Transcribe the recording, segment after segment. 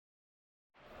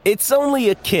It's only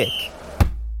a kick,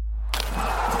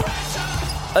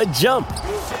 a jump,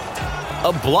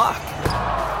 a block.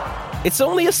 It's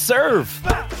only a serve.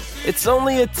 It's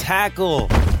only a tackle,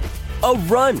 a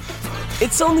run.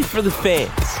 It's only for the fans.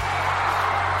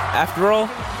 After all,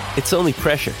 it's only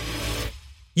pressure.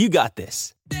 You got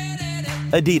this.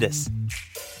 Adidas.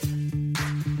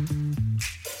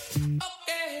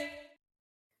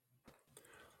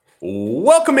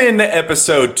 Welcome in to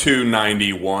episode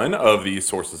 291 of the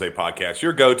Sources Say podcast,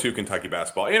 your go-to Kentucky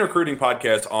basketball and recruiting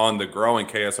podcast on the growing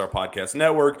KSR Podcast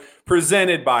Network,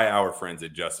 presented by our friends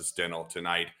at Justice Dental.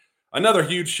 Tonight, another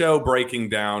huge show breaking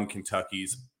down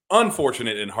Kentucky's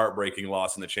unfortunate and heartbreaking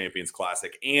loss in the Champions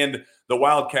Classic and the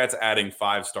Wildcats adding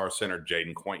five-star center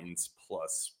Jaden Quaintance,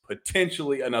 plus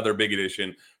potentially another big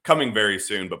addition coming very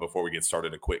soon. But before we get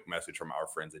started, a quick message from our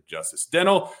friends at Justice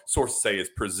Dental. Sources Say is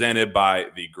presented by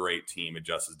the great team at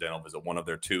Justice Dental. Visit one of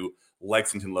their two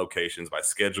Lexington locations by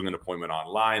scheduling an appointment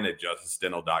online at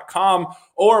justicedental.com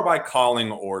or by calling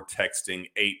or texting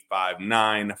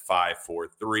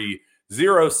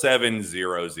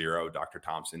 859-543-0700. Dr.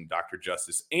 Thompson, Dr.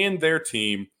 Justice, and their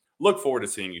team look forward to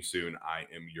seeing you soon. I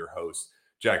am your host,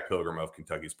 Jack Pilgrim of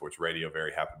Kentucky Sports Radio.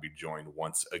 Very happy to be joined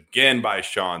once again by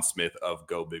Sean Smith of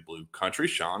Go Big Blue Country.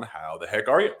 Sean, how the heck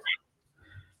are you?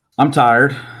 I'm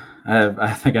tired.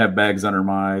 I think I have bags under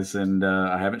my eyes, and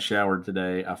I haven't showered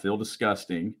today. I feel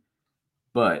disgusting,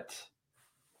 but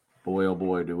boy, oh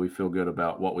boy, do we feel good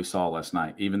about what we saw last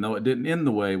night, even though it didn't end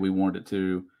the way we wanted it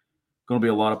to. Going to be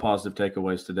a lot of positive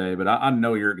takeaways today, but I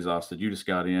know you're exhausted. You just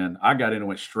got in. I got in and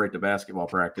went straight to basketball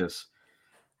practice,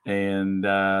 and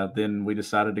then we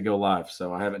decided to go live,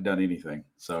 so I haven't done anything.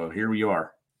 So here we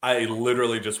are. I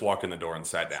literally just walked in the door and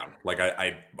sat down. Like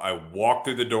I walked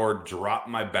through the door, dropped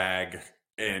my bag,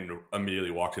 and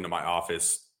immediately walked into my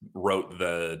office, wrote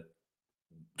the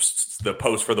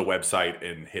post for the website,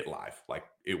 and hit live. Like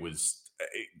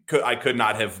I could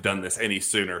not have done this any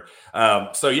sooner.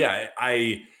 So yeah,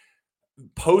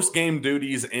 post-game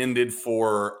duties ended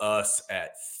for us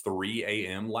at 3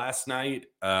 a.m. last night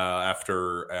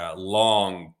after a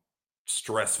long,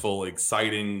 stressful,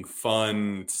 exciting,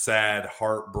 fun, sad,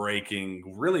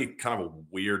 heartbreaking, really kind of a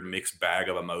weird mixed bag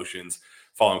of emotions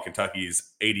following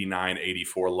Kentucky's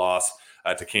 89-84 loss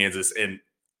to Kansas. And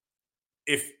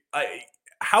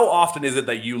how often is it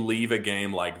that you leave a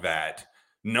game like that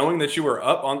knowing that you were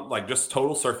up on like just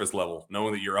total surface level,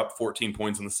 knowing that you're up 14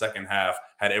 points in the second half,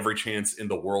 had every chance in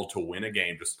the world to win a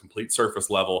game, just complete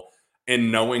surface level,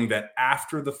 and knowing that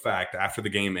after the fact, after the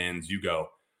game ends, you go,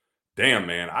 damn,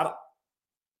 man,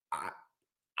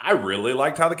 I really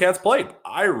liked how the Cats played.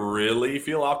 I really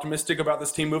feel optimistic about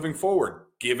this team moving forward,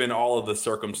 given all of the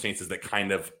circumstances that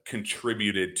kind of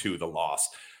contributed to the loss.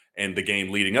 And the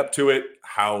game leading up to it,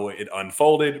 how it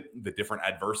unfolded, the different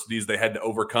adversities they had to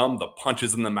overcome, the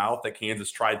punches in the mouth that Kansas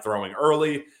tried throwing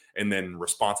early, and then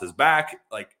responses back.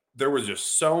 Like, there was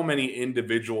just so many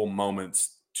individual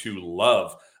moments to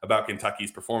love about Kentucky's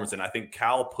performance. And I think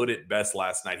Cal put it best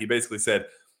last night. He basically said,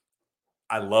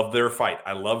 I love their fight.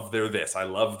 I love their this. I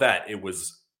love that. It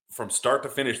was from start to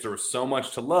finish. There was so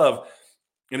much to love.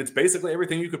 And it's basically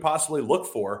everything you could possibly look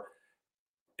for,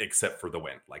 except for the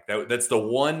win. Like that's the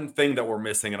one thing that we're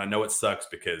missing. And I know it sucks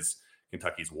because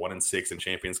Kentucky's 1-6 in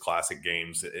Champions Classic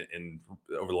games in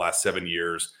over the last 7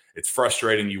 years. It's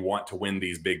frustrating. You want to win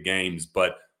these big games,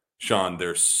 but Sean,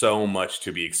 there's so much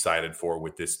to be excited for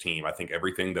with this team. I think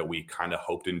everything that we kind of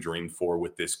hoped and dreamed for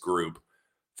with this group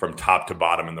from top to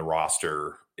bottom in the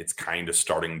roster, it's kind of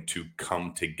starting to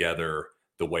come together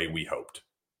the way we hoped.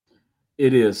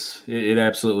 It is. It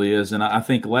absolutely is. And I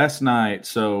think last night,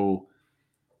 so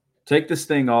take this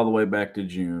thing all the way back to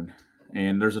June,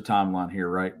 and there's a timeline here,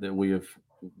 right, that we have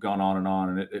gone on,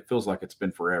 and it feels like it's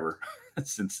been forever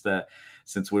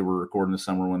since we were recording the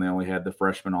summer when they only had the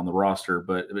freshmen on the roster.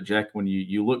 But Jack, when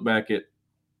you look back at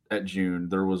June,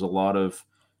 there was a lot of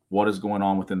what is going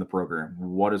on within the program,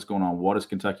 what is going on, what is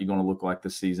Kentucky going to look like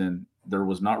this season. There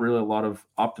was not really a lot of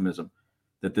optimism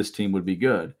that this team would be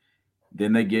good.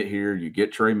 Then they get here, you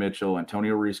get Trey Mitchell,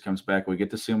 Antonio Reese comes back, we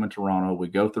get to see him in Toronto, we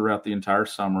go throughout the entire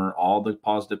summer, all the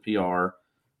positive PR,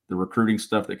 the recruiting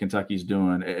stuff that Kentucky's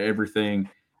doing, everything.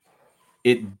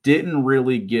 It didn't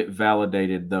really get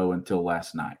validated, though, until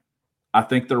last night. I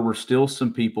think there were still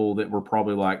some people that were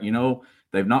probably like,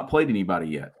 they've not played anybody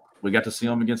yet. We got to see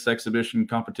them against exhibition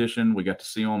competition. We got to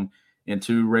see them in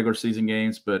 2 regular season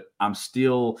games, but I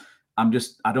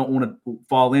don't want to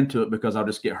fall into it because I'll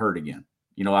just get hurt again.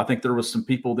 I think there was some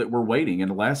people that were waiting.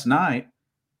 And last night,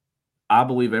 I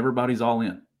believe everybody's all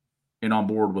in and on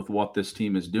board with what this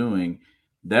team is doing.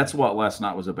 That's what last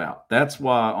night was about. That's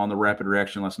why on the rapid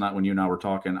reaction last night when you and I were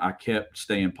talking, I kept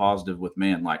staying positive with,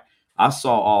 man, like I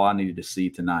saw all I needed to see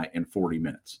tonight in 40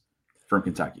 minutes from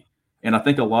Kentucky. And I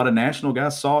think a lot of national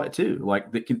guys saw it too. Like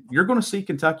you're going to see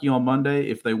Kentucky on Monday,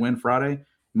 if they win Friday,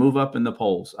 move up in the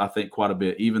polls, I think, quite a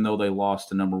bit, even though they lost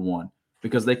to number one,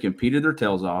 because they competed their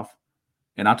tails off.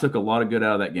 And I took a lot of good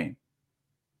out of that game.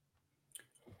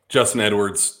 Justin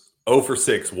Edwards, 0 for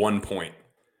 6, 1 point.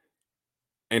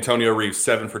 Antonio Reeves,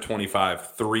 7 for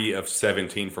 25, 3 of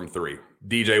 17 from 3.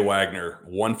 DJ Wagner,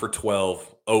 1 for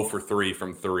 12, 0 for 3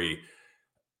 from 3.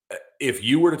 If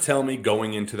you were to tell me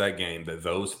going into that game that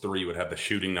those three would have the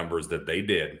shooting numbers that they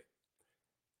did,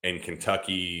 and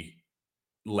Kentucky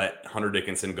let Hunter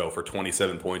Dickinson go for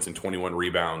 27 points and 21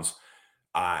 rebounds,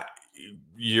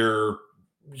 you're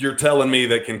telling me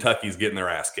that Kentucky's getting their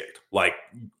ass kicked. Like,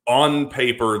 on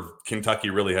paper, Kentucky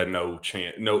really had no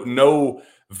chance, no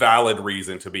valid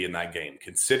reason to be in that game.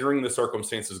 Considering the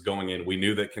circumstances going in, we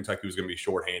knew that Kentucky was going to be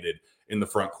shorthanded in the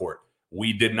front court.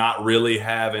 We did not really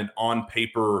have an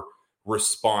on-paper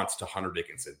response to Hunter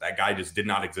Dickinson. That guy just did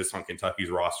not exist on Kentucky's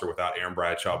roster without Aaron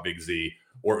Bradshaw, Big Z,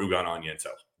 or Ugon Onyenso.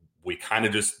 We kind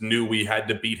of just knew we had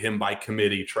to beat him by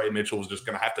committee. Trey Mitchell was just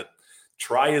going to have to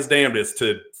try his damnedest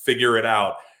to figure it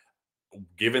out.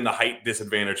 Given the height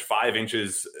disadvantage, 5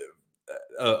 inches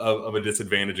of a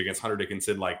disadvantage against Hunter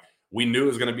Dickinson, like, we knew it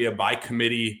was going to be a by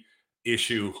committee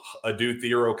issue. Adou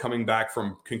Thiero coming back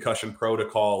from concussion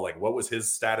protocol, like, what was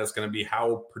his status going to be?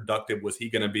 How productive was he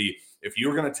going to be? If you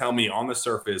were going to tell me on the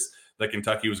surface that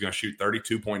Kentucky was going to shoot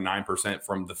 32.9%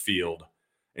 from the field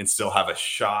and still have a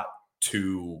shot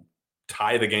to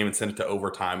tie the game and send it to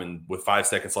overtime, and with 5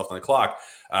 seconds left on the clock,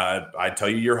 I'd tell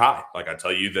you you're high. Like, I'd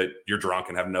tell you that you're drunk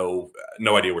and have no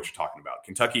idea what you're talking about.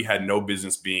 Kentucky had no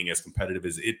business being as competitive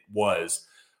as it was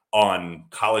on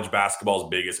college basketball's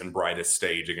biggest and brightest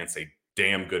stage against a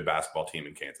damn good basketball team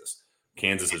in Kansas.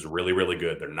 Kansas is really, really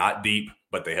good. They're not deep,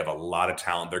 but they have a lot of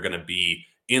talent. They're going to be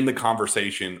in the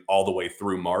conversation all the way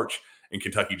through March, and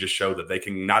Kentucky just showed that they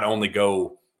can not only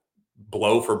go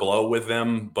blow for blow with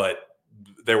them, but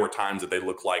there were times that they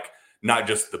looked like not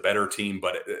just the better team,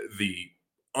 but the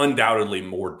undoubtedly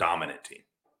more dominant team.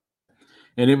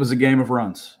 And it was a game of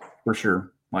runs, for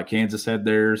sure. Like, Kansas had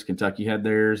theirs, Kentucky had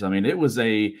theirs. I mean, it was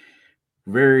a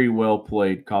very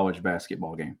well-played college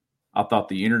basketball game. I thought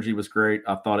the energy was great.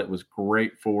 I thought it was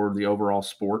great for the overall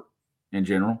sport in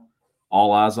general.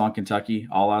 All eyes on Kentucky,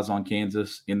 all eyes on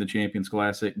Kansas in the Champions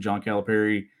Classic. John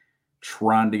Calipari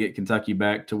trying to get Kentucky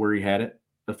back to where he had it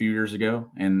a few years ago.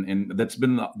 And that's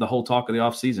been the whole talk of the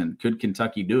offseason. Could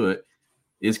Kentucky do it?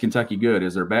 Is Kentucky good?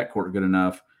 Is their backcourt good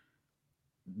enough?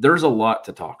 There's a lot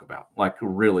to talk about. Like,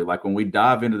 really, like, when we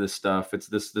dive into this stuff, it's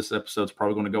this episode's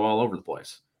probably going to go all over the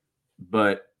place.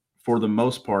 But for the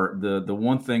most part, the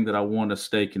one thing that I want to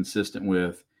stay consistent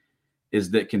with is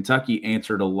that Kentucky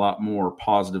answered a lot more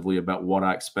positively about what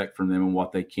I expect from them and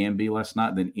what they can be last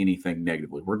night than anything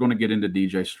negatively. We're going to get into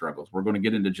DJ struggles. We're going to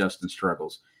get into Justin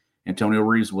struggles. Antonio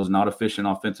Reeves was not efficient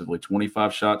offensively.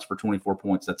 25 shots for 24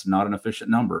 points. That's not an efficient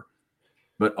number.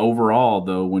 But overall,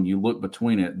 though, when you look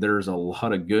between it, there's a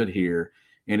lot of good here.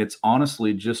 And it's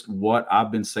honestly just what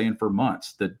I've been saying for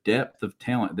months. The depth of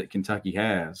talent that Kentucky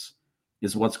has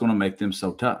is what's going to make them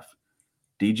so tough.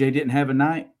 DJ didn't have a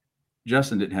night.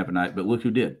 Justin didn't have a night, but look who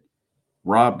did.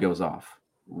 Rob goes off.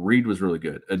 Reed was really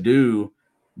good. Adou,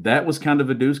 that was kind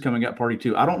of Adou's coming out party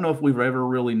too. I don't know if we've ever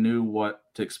really knew what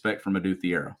to expect from Adou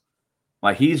Thiero.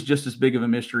 Like, he's just as big of a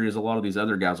mystery as a lot of these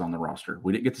other guys on the roster.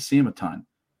 We didn't get to see him a ton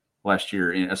last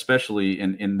year, and especially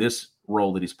in this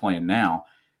role that he's playing now.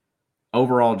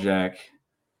 Overall, Jack,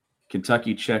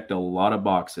 Kentucky checked a lot of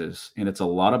boxes, and it's a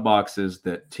lot of boxes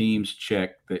that teams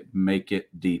check that make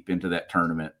it deep into that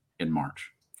tournament in March.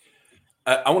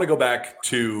 I want to go back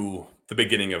to the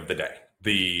beginning of the day,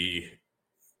 the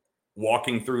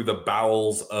walking through the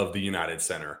bowels of the United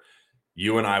Center.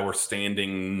 You and I were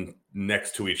standing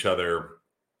next to each other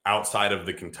outside of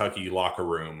the Kentucky locker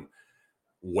room,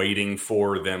 waiting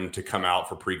for them to come out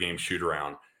for pregame shoot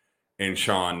around. And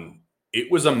Sean,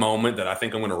 it was a moment that I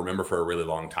think I'm going to remember for a really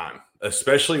long time,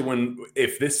 especially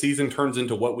if this season turns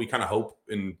into what we kind of hope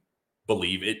and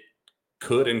believe it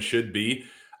could and should be.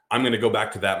 I'm going to go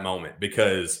back to that moment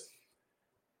because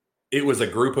it was a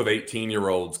group of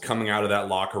 18-year-olds coming out of that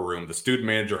locker room. The student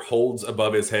manager holds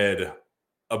above his head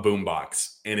a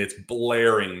boombox, and it's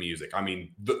blaring music. I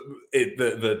mean,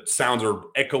 the sounds are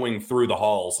echoing through the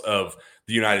halls of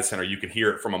the United Center. You could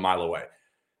hear it from a mile away.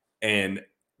 And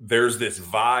there's this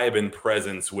vibe and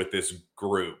presence with this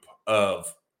group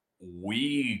of,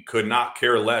 we could not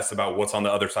care less about what's on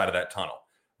the other side of that tunnel.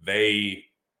 They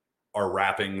are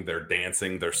rapping, they're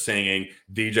dancing, they're singing.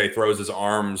 DJ throws his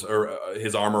arm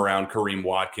around Kareem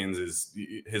Watkins,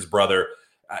 his brother.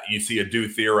 You see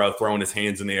Adu Thero throwing his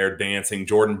hands in the air, dancing.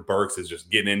 Jordan Burks is just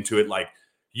getting into it. Like,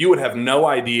 you would have no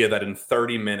idea that in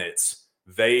 30 minutes,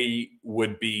 they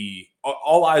would be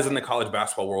all eyes in the college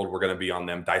basketball world were going to be on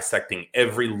them, dissecting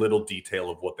every little detail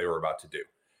of what they were about to do.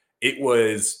 It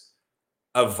was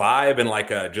a vibe and like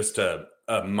just a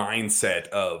mindset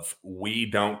of, we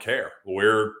don't care.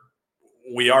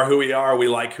 We are who we are. We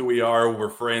like who we are. We're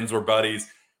friends. We're buddies.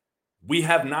 We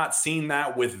have not seen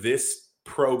that with this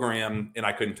program, and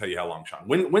I couldn't tell you how long, Sean.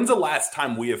 When's the last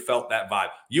time we have felt that vibe?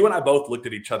 You and I both looked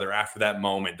at each other after that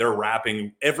moment. They're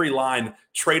rapping every line,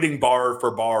 trading bar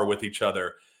for bar with each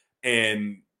other,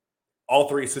 and all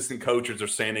three assistant coaches are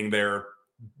standing there,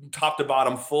 top to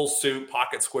bottom, full suit,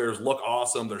 pocket squares, look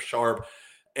awesome. They're sharp,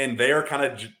 and they're kind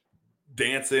of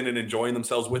dancing and enjoying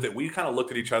themselves with it. We kind of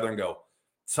looked at each other and go,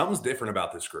 something's different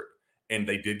about this group. And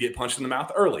they did get punched in the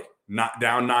mouth early, not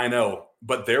down 9-0,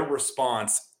 but their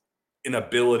response and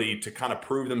ability to kind of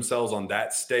prove themselves on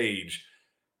that stage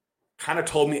kind of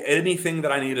told me anything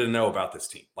that I needed to know about this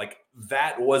team. Like,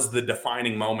 that was the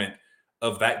defining moment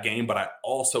of that game. But I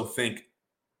also think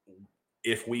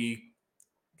if we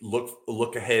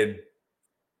look ahead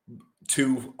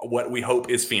to what we hope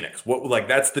is Phoenix,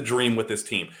 that's the dream with this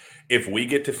team. If we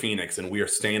get to Phoenix and we are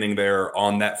standing there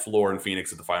on that floor in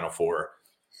Phoenix at the Final Four,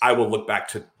 I will look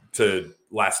back to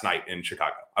last night in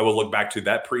Chicago. I will look back to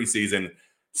that preseason,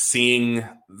 seeing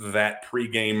that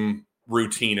pregame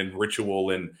routine and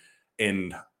ritual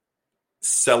and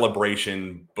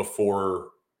celebration before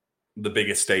the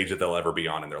biggest stage that they'll ever be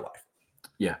on in their life.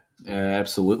 Yeah,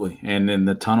 absolutely. And in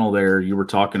the tunnel there, you were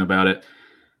talking about it.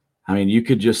 I mean, you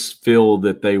could just feel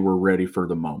that they were ready for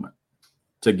the moment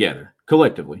together,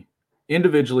 collectively.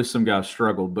 Individually, some guys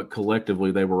struggled, but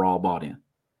collectively, they were all bought in.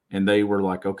 And they were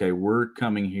like, okay, we're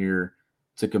coming here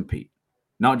to compete.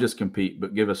 Not just compete,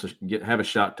 but have a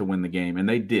shot to win the game. And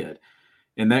they did.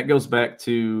 And that goes back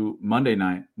to Monday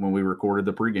night when we recorded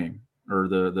the pregame or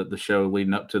the show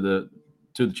leading up to the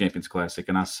Champions Classic.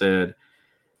 And I said,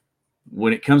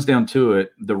 when it comes down to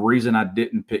it, the reason I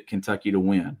didn't pick Kentucky to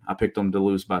win, I picked them to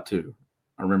lose by 2.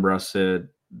 I remember I said,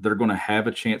 they're going to have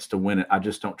a chance to win it. I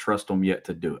just don't trust them yet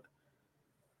to do it.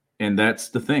 And that's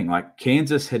the thing. Like,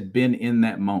 Kansas had been in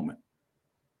that moment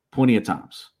plenty of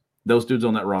times. Those dudes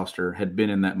on that roster had been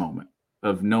in that moment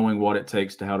of knowing what it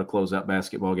takes to how to close out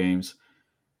basketball games.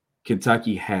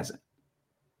 Kentucky hasn't.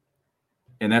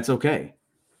 And that's okay.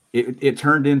 It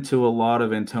turned into a lot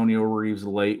of Antonio Reeves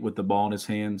late with the ball in his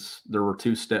hands. There were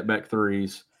 2 step-back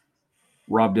threes.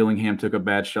 Rob Dillingham took a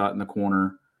bad shot in the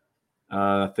corner.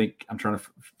 I think I'm trying to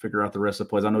figure out the rest of the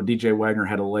plays. I know DJ Wagner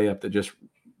had a layup that just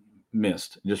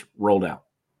missed, just rolled out.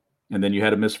 And then you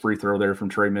had a missed free throw there from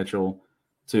Trey Mitchell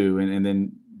too. And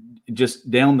then just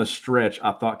down the stretch,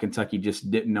 I thought Kentucky just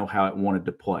didn't know how it wanted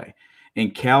to play.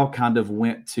 And Cal kind of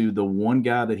went to the one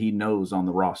guy that he knows on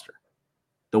the roster.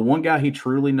 The one guy he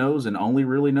truly knows and only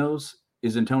really knows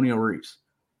is Antonio Reeves.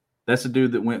 That's a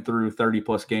dude that went through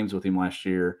 30-plus games with him last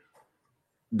year.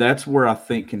 That's where I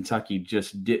think Kentucky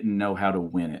just didn't know how to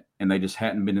win it, and they just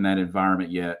hadn't been in that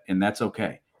environment yet, and that's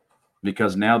okay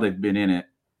because now they've been in it.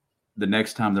 The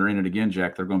next time they're in it again,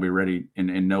 Jack, they're going to be ready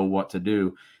and know what to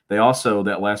do. They also,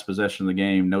 that last possession of the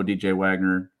game, no DJ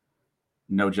Wagner,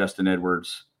 no Justin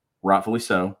Edwards, rightfully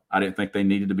so. I didn't think they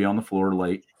needed to be on the floor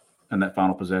late in that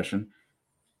final possession.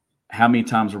 How many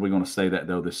times are we going to say that,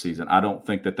 though, this season? I don't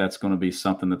think that that's going to be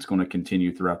something that's going to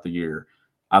continue throughout the year.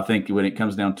 I think when it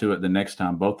comes down to it, the next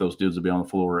time both those dudes will be on the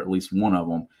floor, or at least one of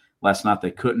them. Last night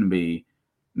they couldn't be,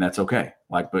 and that's okay.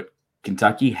 But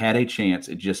Kentucky had a chance.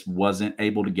 It just wasn't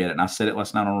able to get it. And I said it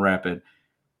last night on Rapid.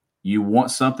 You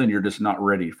want something, you're just not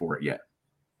ready for it yet.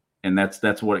 And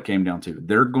that's what it came down to.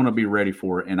 They're going to be ready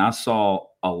for it. And I saw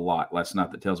a lot last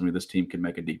night that tells me this team can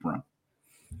make a deep run.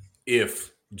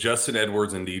 If Justin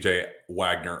Edwards and DJ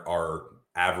Wagner are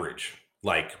average,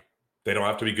 like, they don't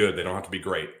have to be good, they don't have to be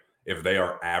great. If they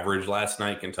are average last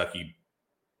night, Kentucky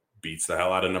beats the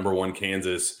hell out of number 1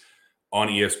 Kansas on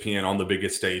ESPN, on the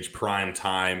biggest stage, prime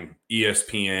time,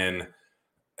 ESPN.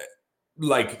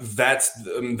 Like, that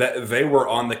they were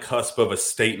on the cusp of a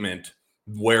statement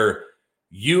where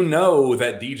you know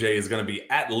that DJ is going to be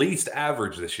at least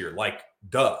average this year. Like,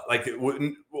 duh. Like,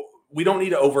 we don't need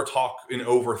to overtalk and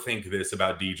overthink this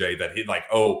about DJ, that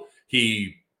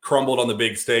he crumbled on the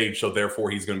big stage, so therefore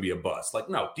he's going to be a bust. Like,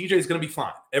 no, DJ's going to be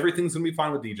fine. Everything's going to be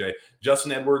fine with DJ.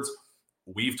 Justin Edwards,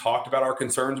 we've talked about our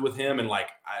concerns with him, and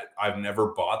I've never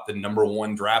bought the number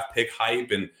 1 draft pick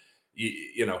hype, and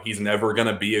he's never going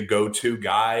to be a go-to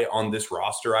guy on this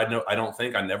roster. I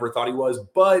never thought he was,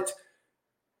 but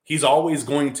he's always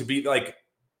going to be like,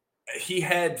 he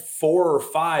had 4 or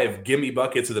 5 gimme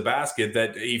buckets of the basket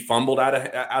that he fumbled out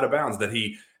of bounds, that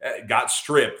he got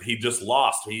stripped. He just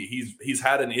lost. He's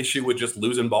had an issue with just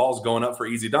losing balls going up for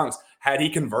easy dunks. Had he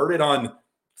converted on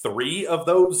 3 of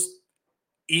those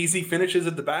easy finishes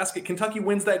at the basket, Kentucky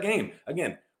wins that game.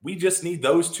 Again, we just need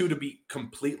those 2 to be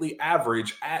completely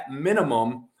average at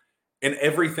minimum, and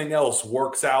everything else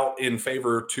works out in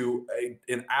favor to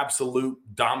an absolute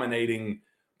dominating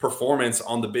performance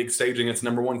on the big stage against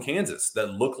number 1 Kansas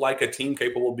that looked like a team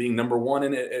capable of being number 1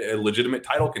 and a legitimate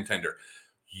title contender.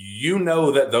 You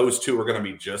know that those 2 are going to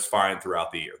be just fine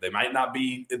throughout the year. They might not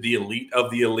be the elite of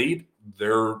the elite.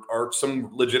 There are some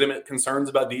legitimate concerns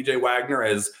about DJ Wagner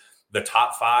as the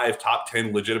top 5, top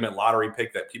 10 legitimate lottery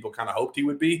pick that people kind of hoped he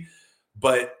would be.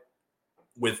 But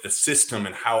with the system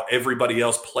and how everybody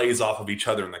else plays off of each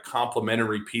other and the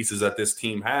complementary pieces that this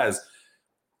team has,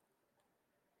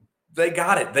 they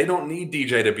got it. They don't need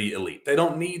DJ to be elite. They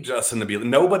don't need Justin to be elite.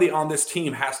 Nobody on this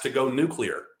team has to go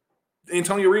nuclear.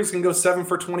 Antonio Reeves can go 7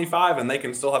 for 25 and they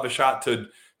can still have a shot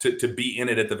to be in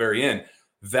it at the very end.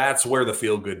 That's where the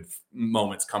feel-good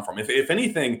moments come from. If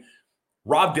anything,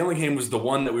 Rob Dillingham was the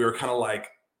one that we were kind of like,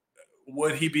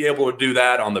 would he be able to do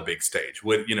that on the big stage?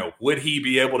 Would he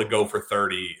be able to go for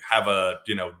 30, have a,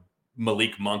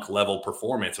 Malik Monk level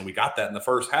performance? And we got that in the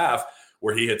first half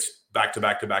where he hits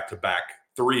back-to-back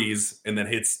threes and then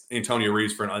hits Antonio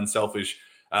Reeves for an unselfish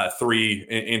 3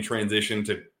 in transition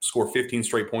to score 15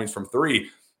 straight points from 3.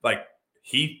 Like,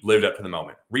 he lived up to the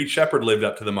moment. Reed Sheppard lived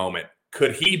up to the moment.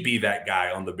 Could he be that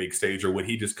guy on the big stage, or would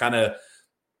he just kind of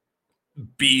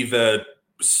be the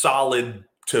solid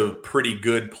to pretty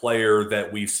good player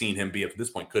that we've seen him be up to this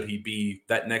point? Could he be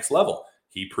that next level?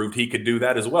 He proved he could do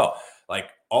that as well. Like,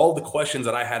 all the questions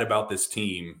that I had about this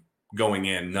team going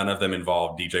in, none of them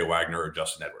involved DJ Wagner or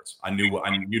Justin Edwards. I knew what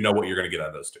you're going to get out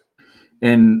of those 2.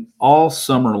 And all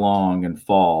summer long and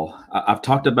fall, I've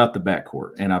talked about the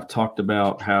backcourt, and I've talked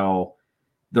about how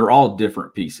they're all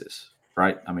different pieces,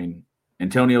 right? I mean,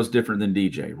 Antonio's different than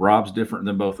DJ. Rob's different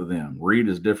than both of them. Reed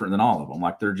is different than all of them.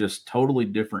 Like, they're just totally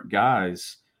different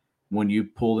guys when you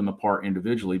pull them apart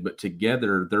individually, but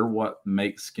together they're what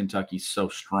makes Kentucky so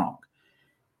strong.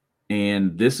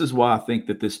 And this is why I think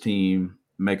that this team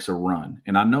makes a run.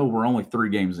 And I know we're only 3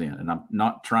 games in, and I'm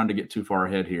not trying to get too far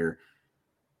ahead here.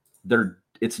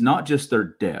 It's not just their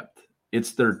depth.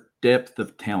 It's their depth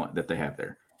of talent that they have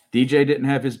there. DJ didn't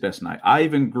have his best night. I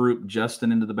even grouped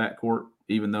Justin into the backcourt,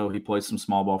 even though he plays some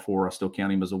small ball 4. I still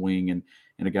count him as a wing and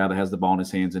a guy that has the ball in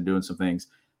his hands and doing some things.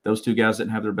 Those 2 guys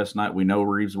didn't have their best night. We know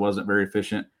Reeves wasn't very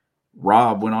efficient.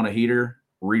 Rob went on a heater.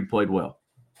 Reed played well.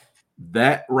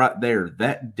 That right there,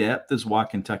 that depth is why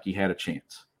Kentucky had a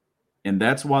chance. And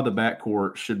that's why the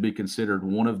backcourt should be considered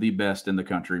one of the best in the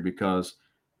country, because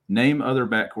name other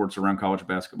backcourts around college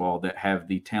basketball that have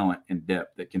the talent and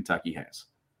depth that Kentucky has.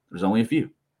 There's only a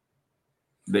few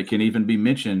that can even be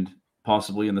mentioned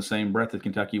possibly in the same breath of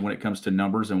Kentucky when it comes to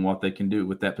numbers and what they can do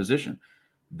with that position.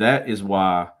 That is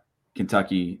why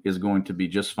Kentucky is going to be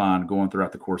just fine going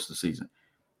throughout the course of the season.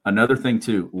 Another thing,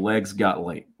 too, legs got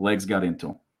late. Legs got into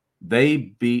them. They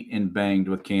beat and banged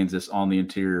with Kansas on the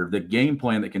interior. The game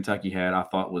plan that Kentucky had, I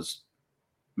thought, was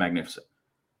magnificent.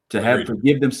 To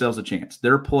give themselves a chance.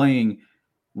 They're playing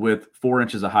with 4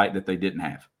 inches of height that they didn't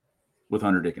have with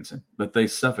Hunter Dickinson, but they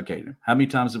suffocated him. How many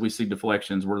times did we see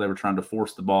deflections where they were trying to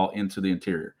force the ball into the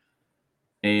interior?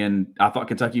 And I thought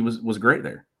Kentucky was great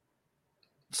there.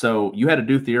 So you had a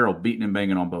Due Thiero beating and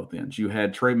banging on both ends. You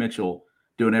had Trey Mitchell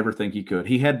doing everything he could.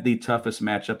 He had the toughest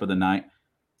matchup of the night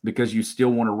because you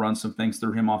still want to run some things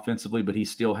through him offensively, but he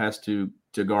still has to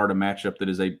guard a matchup that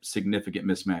is a significant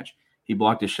mismatch. He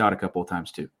blocked his shot a couple of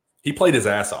times too. He played his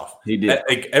ass off. He did.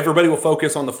 Like, everybody will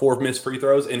focus on the 4 missed free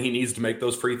throws, and he needs to make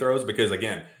those free throws because,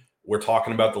 again, we're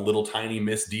talking about the little tiny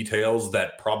missed details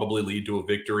that probably lead to a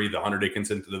victory. The Hunter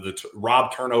Dickinson, the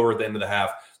Rob turnover at the end of the half,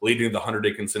 leading to the Hunter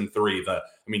Dickinson 3.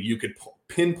 You could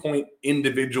pinpoint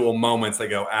individual moments that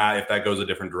go, if that goes a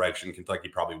different direction, Kentucky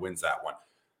probably wins that one.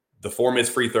 The 4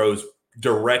 missed free throws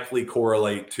directly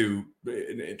correlate to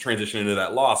transition into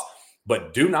that loss,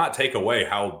 but do not take away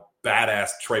how badass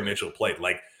Trey Mitchell played.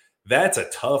 Like, that's a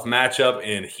tough matchup,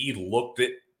 and he looked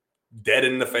it dead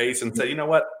in the face and said, you know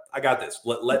what? I got this.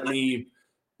 Let me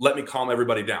calm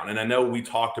everybody down. And I know we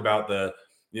talked about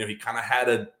he kind of had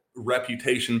a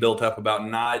reputation built up about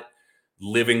not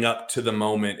living up to the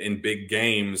moment in big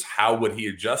games. How would he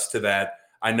adjust to that?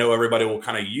 I know everybody will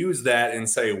kind of use that and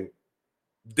say,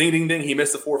 ding, ding, ding, he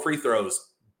missed the 4 free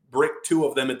throws. Brick 2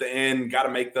 of them at the end, got to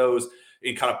make those,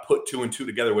 and kind of put 2 and 2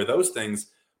 together with those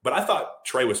things. But I thought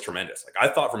Trey was tremendous. Like,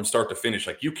 I thought from start to finish,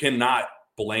 like, you cannot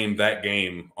blame that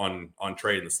game on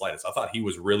Trey in the slightest. I thought he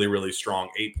was really, really strong.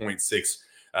 8.6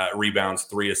 rebounds,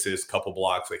 3 assists, couple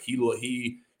blocks. Like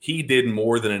he did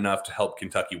more than enough to help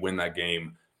Kentucky win that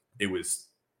game. It was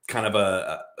kind of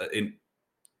an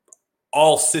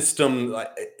all system.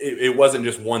 It wasn't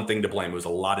just one thing to blame. It was a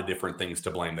lot of different things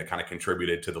to blame that kind of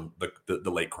contributed to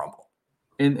the late crumble.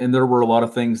 And there were a lot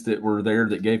of things that were there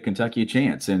that gave Kentucky a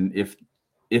chance. And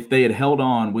if they had held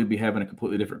on, we'd be having a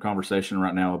completely different conversation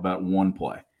right now about one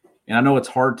play. And I know it's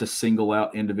hard to single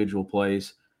out individual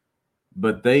plays,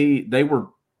 but they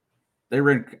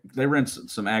ran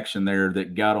some action there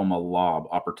that got them a lob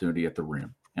opportunity at the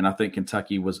rim. And I think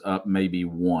Kentucky was up maybe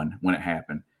 1 when it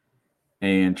happened.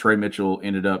 And Trey Mitchell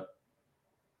ended up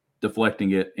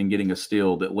deflecting it and getting a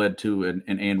steal that led to an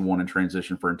and one in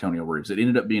transition for Antonio Reeves. It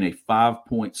ended up being a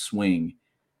 5-point swing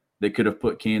that could have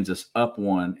put Kansas up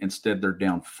 1. Instead, they're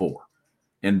down 4.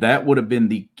 And that would have been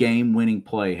the game-winning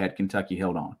play had Kentucky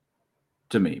held on,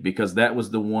 to me, because that was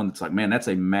the one that's like, man, that's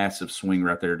a massive swing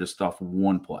right there just off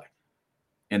one play.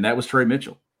 And that was Trey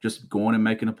Mitchell just going and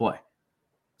making a play.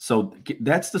 So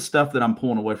that's the stuff that I'm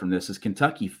pulling away from this is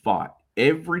Kentucky fought.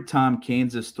 Every time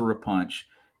Kansas threw a punch,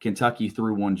 Kentucky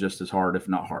threw one just as hard, if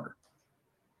not harder.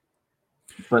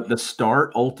 But the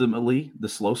start, ultimately, the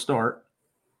slow start,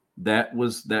 that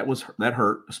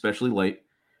hurt, especially late.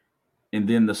 And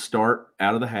then the start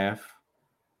out of the half,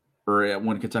 or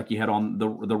when Kentucky had on the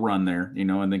run there,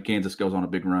 and then Kansas goes on a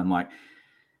big run. Like,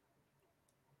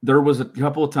 there was a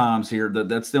couple of times here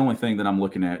that's the only thing that I'm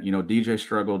looking at. DJ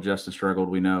struggled, Justin struggled,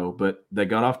 we know, but they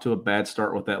got off to a bad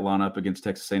start with that lineup against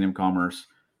Texas A&M Commerce.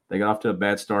 They got off to a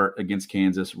bad start against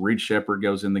Kansas. Reed Sheppard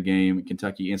goes in the game, and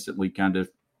Kentucky instantly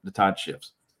the tide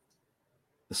shifts.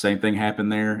 The same thing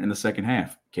happened there in the second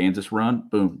half. Kansas run,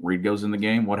 boom, Reed goes in the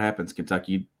game. What happens?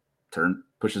 Kentucky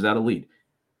pushes out a lead.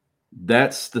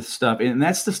 That's the stuff, and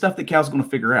that's the stuff that Cal's going to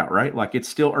figure out, right? Like, it's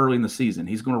still early in the season.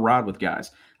 He's going to ride with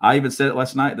guys. I even said it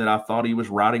last night that I thought he was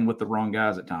riding with the wrong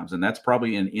guys at times, and that's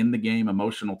probably an in-the-game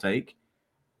emotional take,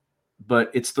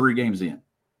 but it's 3 games in,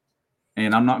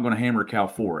 and I'm not going to hammer Cal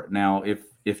for it. Now,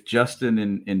 if Justin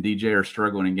and DJ are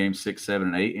struggling in games 6, 7,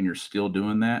 and 8, and you're still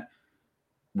doing that,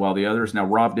 while the others – now,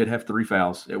 Rob did have 3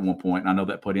 fouls at one point, and I know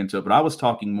that played into it, but I was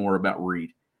talking more about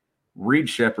Reed. Reed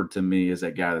Sheppard, to me, is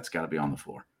that guy that's got to be on the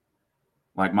floor.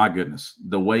 Like, my goodness,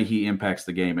 the way he impacts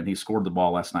the game, and he scored the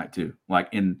ball last night too. Like,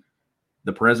 in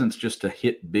the presence just to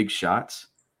hit big shots,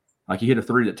 like he hit a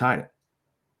 3 that tied it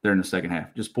there in the second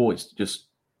half. Just poised, just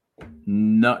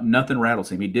nothing rattles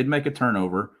him. He did make a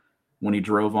turnover when he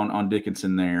drove on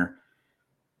Dickinson there,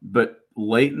 but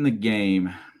late in the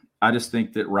game, I just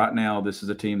think that right now this is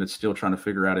a team that's still trying to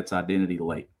figure out its identity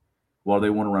late. While they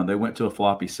want to run, they went to a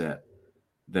floppy set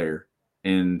there.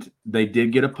 And they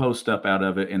did get a post up out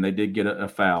of it, and they did get a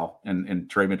foul, and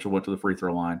Trey Mitchell went to the free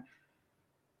throw line.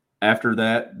 After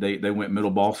that, they went middle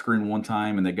ball screen one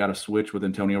time, and they got a switch with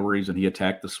Antonio Reeves, and he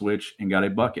attacked the switch and got a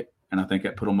bucket. And I think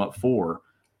that put them up 4.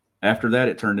 After that,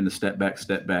 it turned into step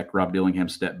back, Rob Dillingham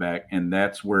step back, and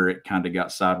that's where it kind of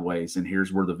got sideways. And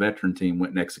here's where the veteran team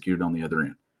went and executed on the other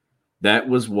end. That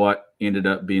was what ended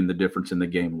up being the difference in the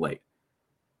game late.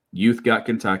 Youth got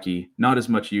Kentucky, not as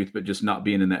much youth, but just not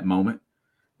being in that moment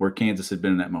where Kansas had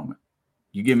been in that moment.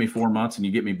 You give me 4 months and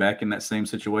you get me back in that same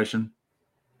situation,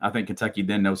 I think Kentucky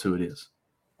then knows who it is.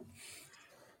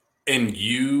 And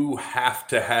you have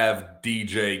to have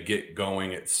DJ get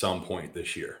going at some point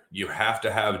this year. You have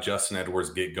to have Justin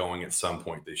Edwards get going at some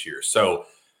point this year. So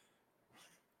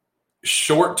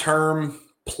short term,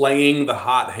 playing the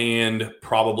hot hand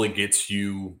probably gets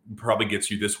you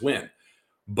this win.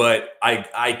 But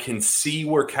I can see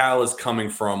where Cal is coming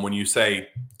from when you say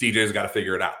DJ's got to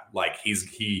figure it out. Like,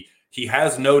 he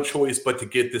has no choice but to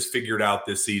get this figured out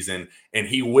this season, and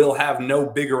he will have no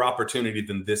bigger opportunity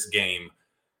than this game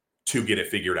to get it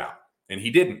figured out. And he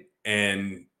didn't.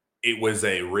 And it was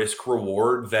a risk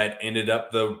reward that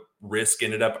the risk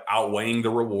ended up outweighing the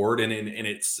reward, and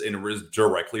it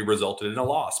directly resulted in a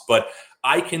loss. But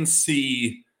I can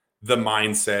see the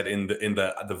mindset in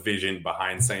the vision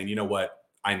behind saying, you know what?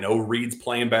 I know Reed's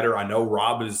playing better. I know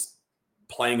Rob is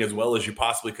playing as well as you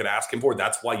possibly could ask him for.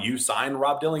 That's why you signed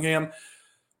Rob Dillingham.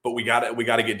 But we got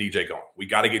to get DJ going. We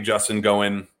got to get Justin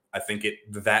going. I think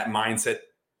that mindset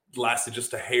lasted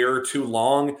just a hair too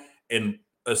long, and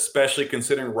especially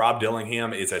considering Rob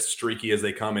Dillingham is as streaky as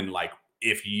they come. And like,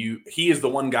 he is the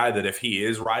one guy that if he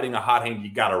is riding a hot hand,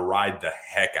 you got to ride the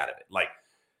heck out of it. Like,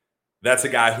 that's a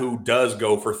guy who does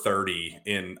go for 30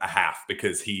 in a half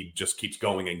because he just keeps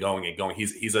going and going and going.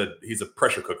 He's a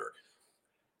pressure cooker.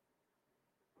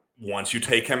 Once you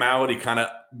take him out, he kind of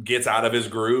gets out of his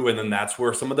groove, and then that's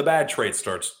where some of the bad traits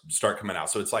start coming out.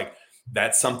 So it's like,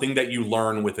 That's something that you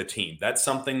learn with a team. That's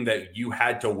something that you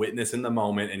had to witness in the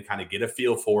moment and kind of get a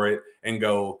feel for it and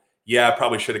go, yeah, I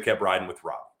probably should have kept riding with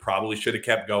Rob. Probably should have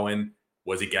kept going.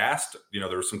 Was he gassed?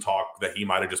 There was some talk that he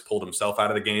might have just pulled himself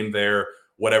out of the game there.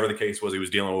 Whatever the case was, he was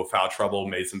dealing with foul trouble,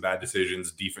 made some bad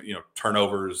decisions,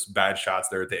 turnovers, bad shots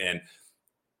there at the end.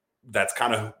 That's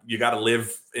kind of, you got to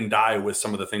live and die with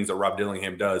some of the things that Rob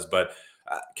Dillingham does. But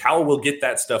Cal will get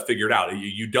that stuff figured out.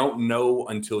 You don't know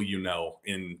until you know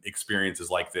in experiences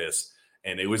like this.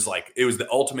 And it was the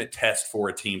ultimate test for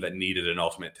a team that needed an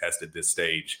ultimate test at this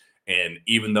stage. And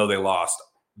even though they lost,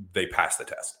 they passed the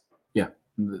test. Yeah,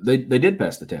 they did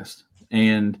pass the test.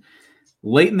 And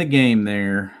late in the game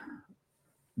there,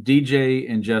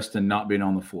 DJ and Justin not being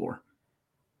on the floor,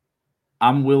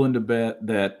 I'm willing to bet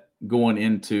that going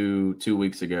into 2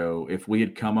 weeks ago, if we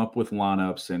had come up with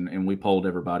lineups and we polled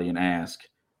everybody and asked,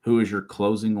 who is your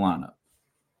closing lineup?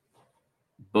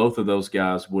 Both of those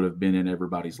guys would have been in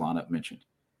everybody's lineup mentioned.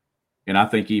 And I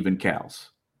think even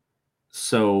Cal's.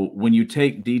 So when you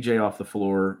take DJ off the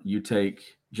floor, you take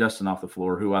Justin off the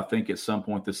floor, who I think at some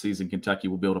point this season, Kentucky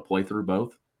will be able to play through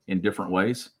both in different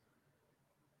ways.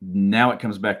 Now it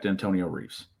comes back to Antonio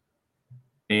Reeves.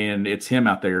 And it's him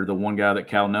out there, the one guy that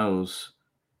Cal knows.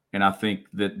 And I think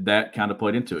that kind of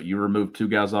played into it. You removed two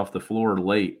guys off the floor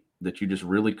late that you just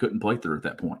really couldn't play through at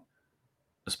that point,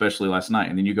 especially last night.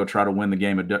 And then you go try to win the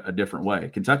game a different way.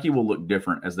 Kentucky will look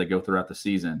different as they go throughout the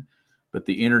season, but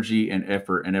the energy and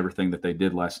effort and everything that they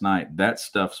did last night, that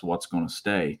stuff's what's going to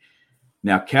stay.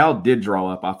 Now, Cal did draw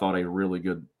up, I thought, a really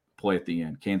good play at the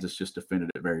end. Kansas just defended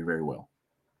it very, very well.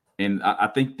 And I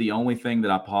think the only thing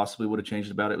that I possibly would have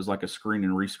changed about it was like a screen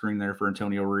and rescreen there for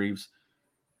Antonio Reeves.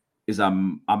 Is I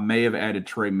may have added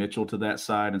Trey Mitchell to that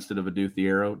side instead of Adu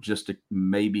Thiero, just to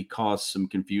maybe cause some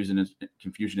confusion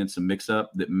and some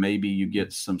mix-up, that maybe you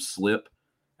get some slip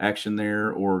action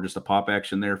there or just a pop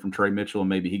action there from Trey Mitchell, and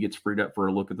maybe he gets freed up for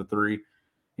a look at the three.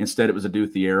 Instead, it was Adu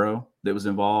Thiero that was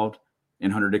involved,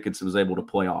 and Hunter Dickinson was able to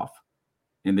play off.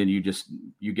 And then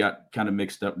you got kind of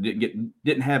mixed up,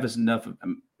 didn't have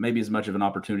maybe as much of an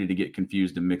opportunity to get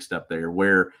confused and mixed up there,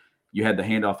 where you had the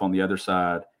handoff on the other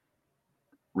side.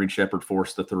 Reed Sheppard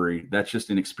forced the three. That's just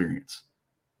inexperience.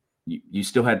 You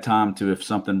still had time to, if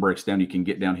something breaks down, you can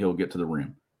get downhill, get to the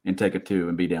rim, and take a two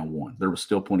and be down one. There was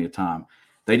still plenty of time.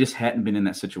 They just hadn't been in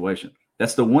that situation.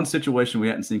 That's the one situation we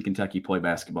hadn't seen Kentucky play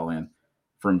basketball in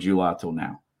from July till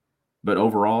now. But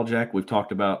overall, Jack, we've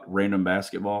talked about random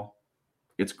basketball.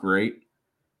 It's great.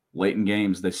 Late in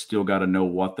games, they still got to know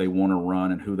what they want to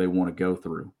run and who they want to go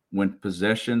through. When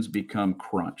possessions become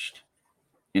crunched,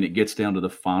 and it gets down to the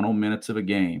final minutes of a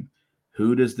game,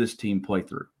 who does this team play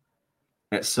through?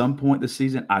 At some point this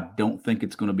season, I don't think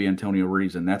it's going to be Antonio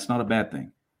Reeves, and that's not a bad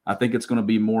thing. I think it's going to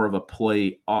be more of a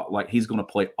play, like he's going to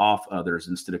play off others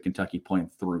instead of Kentucky playing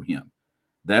through him.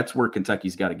 That's where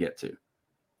Kentucky's got to get to.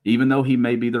 Even though he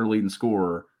may be their leading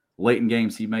scorer, late in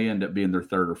games, he may end up being their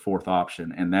third or fourth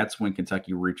option, and that's when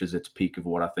Kentucky reaches its peak of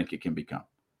what I think it can become.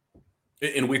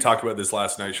 And we talked about this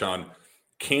last night, Sean.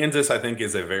 Kansas, I think,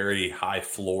 is a very high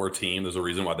floor team. There's a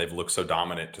reason why they've looked so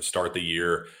dominant to start the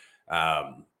year.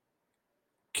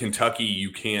 Kentucky,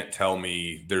 you can't tell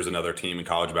me there's another team in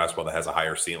college basketball that has a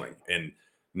higher ceiling. And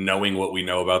knowing what we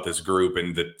know about this group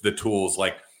and the tools,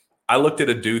 like I looked at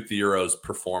Adu Thiero's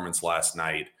performance last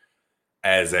night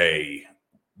as this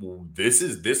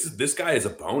guy is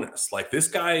a bonus. Like this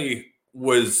guy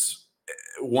was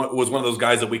one of those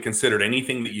guys that we considered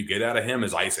anything that you get out of him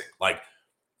is icing. Like,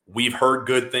 we've heard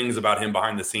good things about him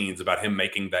behind the scenes, about him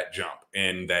making that jump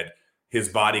and that his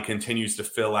body continues to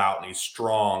fill out and he's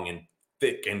strong and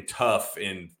thick and tough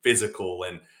and physical.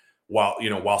 And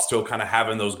while still kind of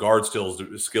having those guard skills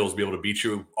to be able to beat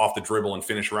you off the dribble and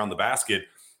finish around the basket,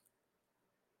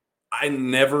 I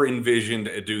never envisioned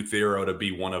Adu Thiero to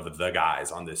be one of the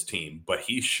guys on this team, but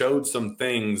he showed some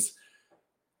things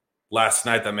last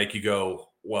night that make you go,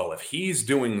 well, if he's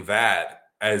doing that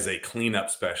as a cleanup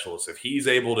specialist, if he's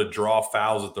able to draw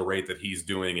fouls at the rate that he's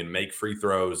doing and make free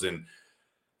throws and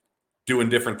doing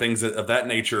different things of that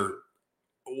nature,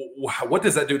 what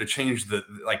does that do to change the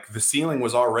ceiling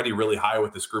was already really high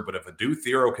with this group, but if Adu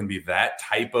Thiero can be that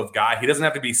type of guy, he doesn't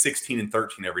have to be 16 and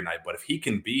 13 every night, but if he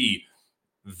can be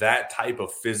that type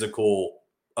of physical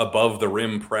above the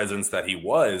rim presence that he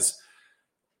was,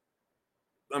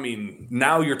 I mean,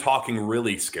 now you're talking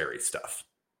really scary stuff.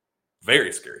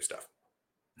 Very scary stuff.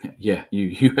 Yeah,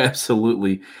 you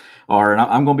absolutely are. And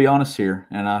I'm going to be honest here.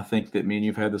 And I think that me and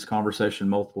you've had this conversation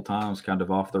multiple times, kind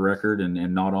of off the record and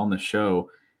not on the show,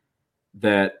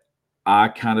 that I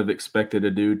kind of expected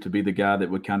Adu to be the guy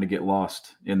that would kind of get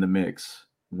lost in the mix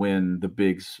when the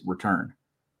bigs return.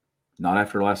 Not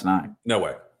after last night. No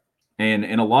way. And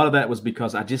a lot of that was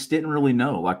because I just didn't really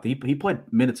know. Like he played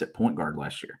minutes at point guard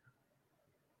last year.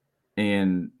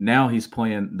 And now he's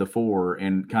playing the 4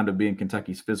 and kind of being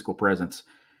Kentucky's physical presence.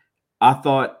 I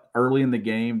thought early in the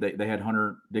game they had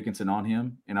Hunter Dickinson on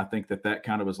him, and I think that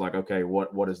kind of was like, okay,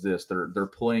 what is this? They're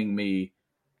playing me.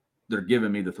 They're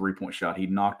giving me the 3-point shot. He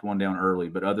knocked one down early,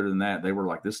 but other than that, they were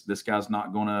like, this guy's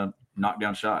not going to knock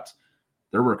down shots.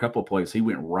 There were a couple of plays he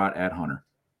went right at Hunter,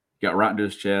 got right into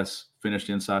his chest, finished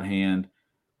inside hand.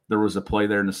 There was a play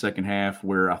there in the second half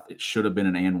where it should have been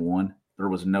an and one. There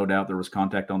was no doubt there was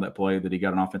contact on that play that he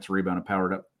got an offensive rebound and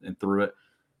powered up and threw it.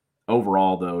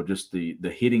 Overall, though, just the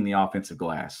hitting the offensive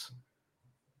glass,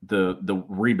 the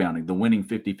rebounding, the winning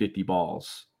 50-50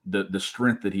 balls, the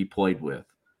strength that he played with.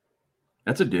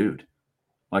 That's a dude.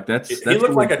 Like that's he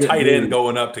looked like a tight end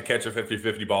going up to catch a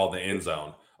 50-50 ball in the end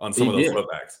zone on some of those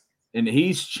putbacks. And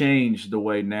he's changed the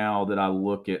way now that I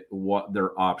look at what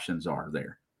their options are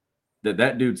there.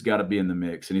 That dude's got to be in the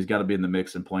mix, and he's got to be in the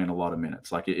mix and playing a lot of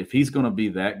minutes. Like if he's going to be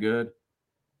that good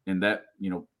and that,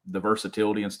 the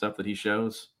versatility and stuff that he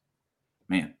shows,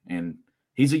 man, and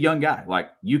he's a young guy. Like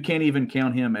you can't even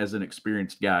count him as an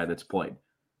experienced guy that's played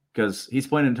because he's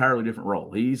playing an entirely different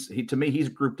role. To me, he's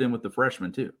grouped in with the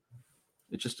freshmen too.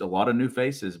 It's just a lot of new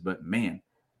faces, but man,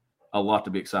 a lot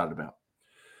to be excited about.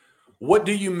 What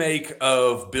do you make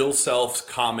of Bill Self's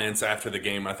comments after the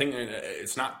game? I think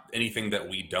it's not anything that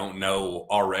we don't know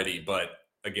already, but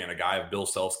again, a guy of Bill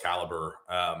Self's caliber,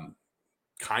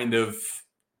 kind of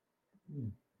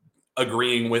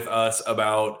agreeing with us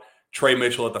about Trey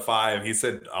Mitchell at the 5. He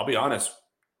said, I'll be honest,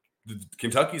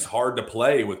 Kentucky's hard to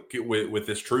play with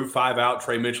this true 5-out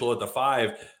Trey Mitchell at the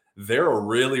 5. They're a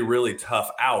really, really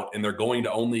tough out, and they're going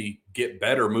to only get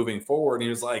better moving forward. And he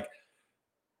was like,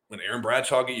 when Aaron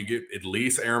Bradshaw you get at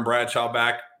least Aaron Bradshaw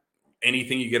back.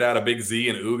 Anything you get out of Big Z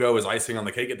and Ugo is icing on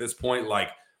the cake at this point. Like,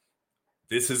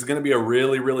 this is going to be a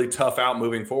really, really tough out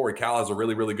moving forward. Cal has a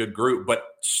really, really good group, but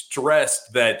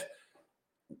stressed that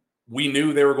we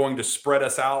knew they were going to spread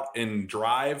us out and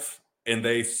drive, and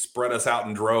they spread us out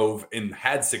and drove and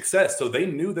had success. So they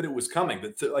knew that it was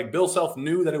coming. Like Bill Self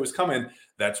knew that it was coming.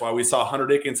 That's why we saw Hunter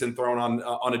Dickinson thrown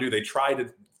on a dude. They tried to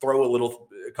throw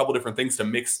a couple different things to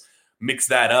mix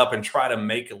that up and try to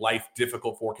make life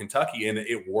difficult for Kentucky. And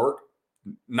it worked.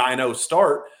 9-0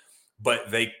 start,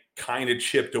 but they kind of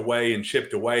chipped away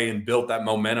and built that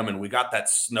momentum. And we got that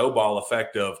snowball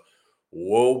effect of,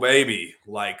 whoa, baby.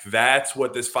 Like, that's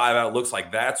what this 5-out looks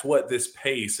like. That's what this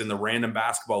pace and the random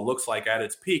basketball looks like at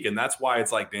its peak. And that's why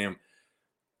it's like, damn,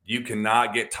 you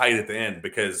cannot get tight at the end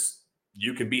because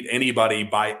you can beat anybody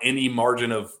by any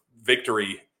margin of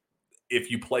victory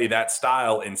if you play that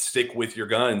style and stick with your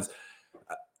guns.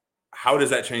 How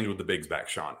does that change with the bigs back,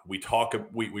 Sean? We talk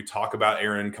about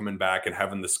Aaron coming back and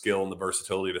having the skill and the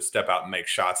versatility to step out and make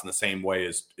shots in the same way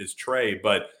as Trey.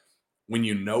 But when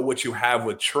you know what you have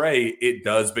with Trey, it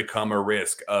does become a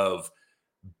risk of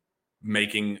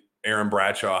making Aaron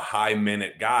Bradshaw a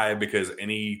high-minute guy because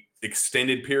any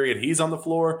extended period he's on the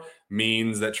floor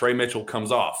means that Trey Mitchell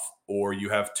comes off. Or you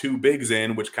have two bigs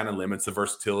in, which kind of limits the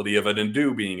versatility of an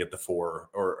Ndu being at the 4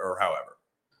 or however.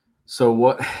 So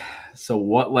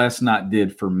what last night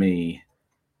did for me,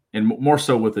 and more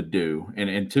so with Ndu,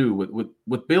 and two,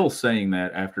 with Bill saying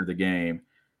that after the game,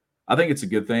 I think it's a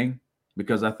good thing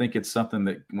because I think it's something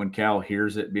that when Cal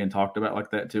hears it being talked about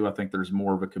like that too, I think there's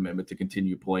more of a commitment to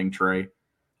continue playing Trey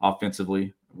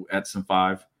offensively at some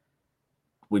 5.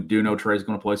 We do know Trey's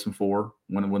going to play some 4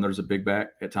 when there's a big back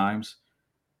at times.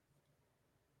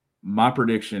 My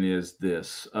prediction is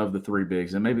this of the 3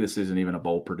 bigs, and maybe this isn't even a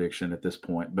bold prediction at this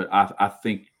point, but I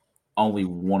think only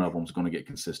one of them is going to get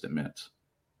consistent minutes.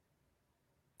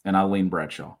 And I lean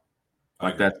Bradshaw.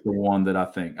 Like that's the one that I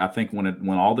think. I think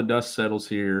when all the dust settles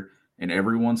here and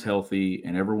everyone's healthy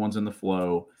and everyone's in the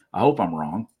flow, I hope I'm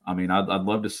wrong. I mean, I'd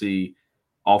love to see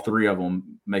all 3 of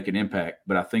them make an impact,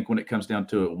 but I think when it comes down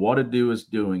to it, what Ndu is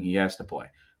doing, he has to play.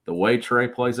 The way Trey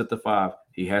plays at the 5,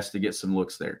 he has to get some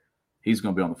looks there. He's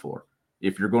going to be on the floor.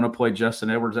 If you're going to play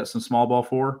Justin Edwards at some small ball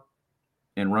 4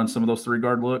 and run some of those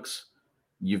 3-guard looks,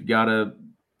 you've got to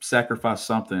sacrifice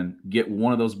something, get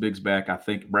one of those bigs back. I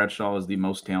think Bradshaw is the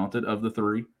most talented of the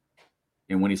 3.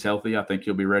 And when he's healthy, I think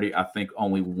he'll be ready. I think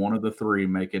only one of the 3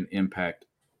 make an impact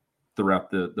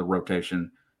throughout the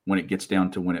rotation when it gets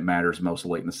down to when it matters most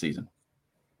late in the season.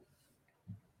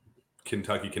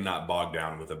 Kentucky cannot bog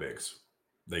down with the bigs.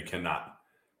 They cannot.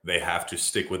 They have to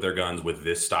stick with their guns with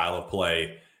this style of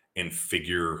play and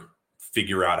figure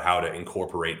out how to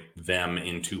incorporate them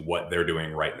into what they're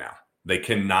doing right now. They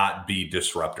cannot be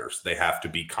disruptors. They have to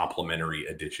be complementary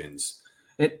additions.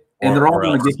 And they're all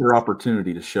going to get their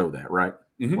opportunity to show that, right?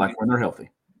 Mm-hmm. Like when they're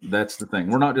healthy. That's the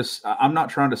thing. I'm not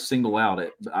trying to single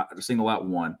out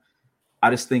one. I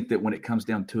just think that when it comes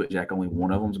down to it, Jack, only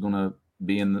one of them is going to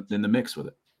be in the mix with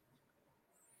it.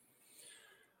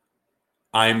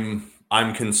 I'm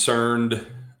concerned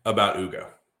about Ugo.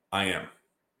 I am.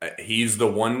 He's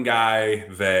the one guy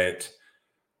that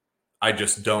I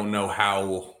just don't know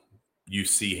how you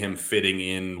see him fitting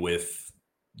in with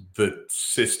the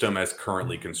system as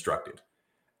currently constructed.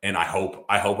 And I hope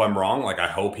I'm wrong. Like, I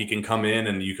hope he can come in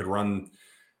and you could run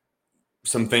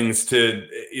some things to,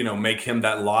 make him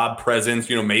that lob presence.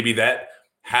 Maybe that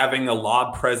having a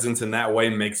lob presence in that way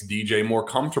makes DJ more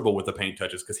comfortable with the paint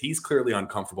touches, because he's clearly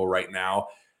uncomfortable right now,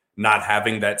 not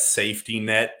having that safety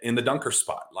net in the dunker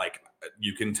spot. Like,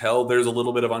 you can tell there's a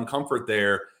little bit of uncomfort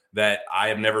there that I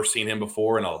have never seen him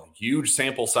before in a huge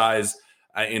sample size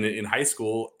in high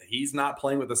school. He's not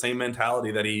playing with the same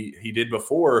mentality that he did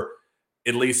before,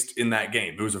 at least in that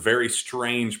game. It was a very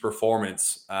strange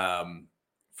performance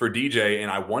for DJ.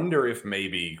 And I wonder if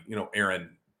maybe,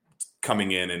 Aaron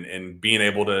coming in and being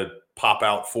able to pop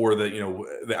out for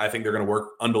I think they're going to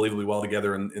work unbelievably well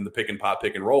together in the pick and pop,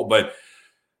 pick and roll. But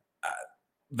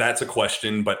that's a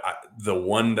question. But the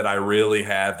one that I really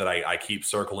have that I keep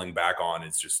circling back on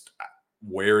is just,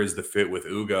 where is the fit with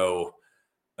Ugo,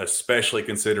 especially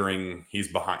considering he's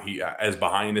as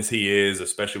behind as he is,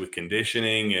 especially with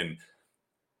conditioning and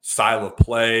style of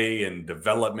play and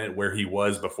development, where he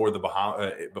was before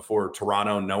before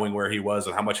Toronto, knowing where he was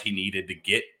and how much he needed to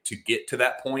get to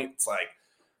that point. It's like,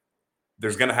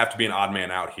 there's going to have to be an odd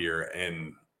man out here.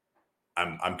 And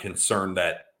I'm concerned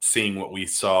that seeing what we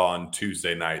saw on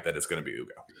Tuesday night, that it's going to be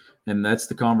Ugo. And that's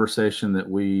the conversation that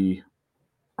we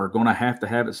are going to have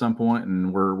at some point,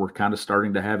 and we're kind of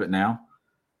starting to have it now.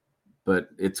 But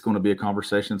it's going to be a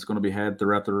conversation that's going to be had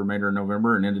throughout the remainder of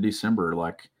November and into December.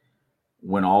 Like,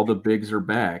 when all the bigs are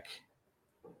back,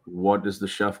 what does the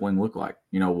shuffling look like?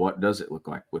 What does it look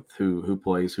like with who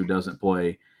plays, who doesn't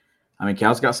play? I mean,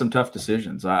 Cal's got some tough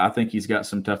decisions. I think he's got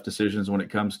some tough decisions when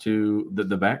it comes to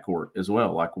the backcourt as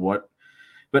well. Like, what?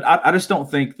 But I just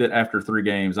don't think that after 3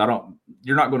 games,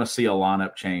 you're not going to see a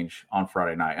lineup change on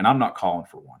Friday night. And I'm not calling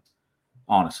for one,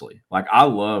 honestly. Like, I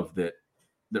love that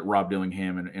Rob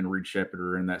Dillingham and Reed Shepherd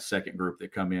are in that second group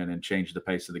that come in and change the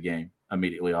pace of the game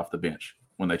immediately off the bench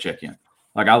when they check in.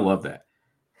 Like, I love that.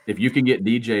 If you can get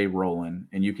DJ rolling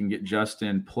and you can get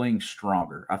Justin playing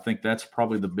stronger, I think that's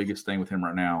probably the biggest thing with him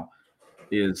right now.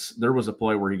 Is there was a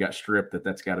play where he got stripped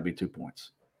that's got to be 2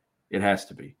 points. It has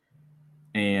to be.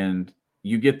 And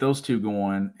you get those two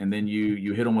going, and then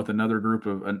you hit them with another group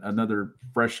of another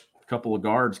fresh couple of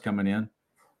guards coming in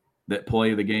that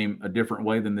play the game a different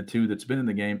way than the two that's been in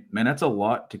the game. Man, that's a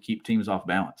lot to keep teams off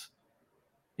balance.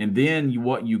 And then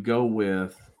what you go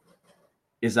with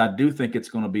is, I do think it's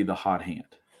going to be the hot hand.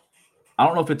 I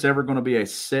don't know if it's ever going to be a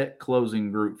set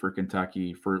closing group for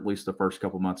Kentucky for at least the first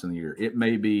couple months in the year. It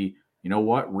may be, you know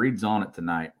what, Reed's on it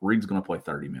tonight. Reed's going to play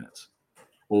 30 minutes.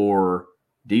 Or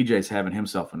DJ's having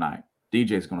himself a night.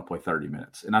 DJ's going to play 30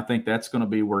 minutes. And I think that's going to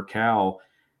be where Cal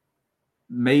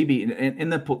maybe in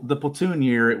the platoon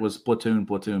year, it was platoon.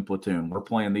 We're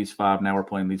playing these 5. Now we're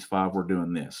playing these 5. We're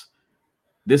doing this.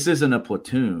 This isn't a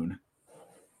platoon,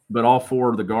 but all 4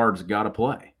 of the guards got to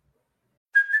play.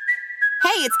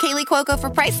 Hey, it's Kaylee Cuoco for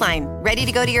Priceline. Ready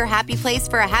to go to your happy place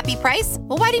for a happy price?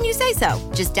 Well, why didn't you say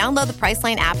so? Just download the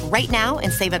Priceline app right now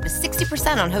and save up to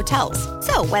 60% on hotels.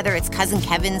 So whether it's Cousin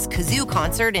Kevin's Kazoo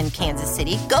Concert in Kansas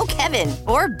City, go Kevin,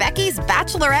 or Becky's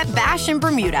Bachelorette Bash in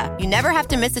Bermuda, you never have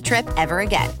to miss a trip ever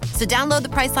again. So download the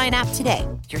Priceline app today.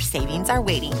 Your savings are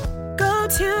waiting. Go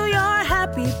to your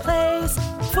happy place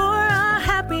for a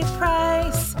happy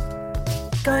price.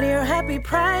 Go to your happy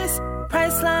price,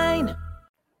 Priceline.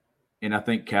 And I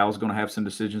think Cal's going to have some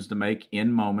decisions to make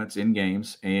in moments, in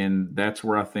games, and that's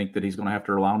where I think that he's going to have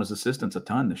to rely on his assistants a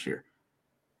ton this year.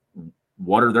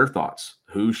 What are their thoughts?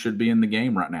 Who should be in the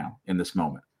game right now in this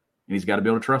moment? And he's got to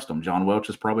be able to trust them. John Welch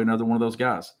is probably another one of those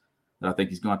guys that I think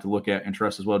he's going to have to look at and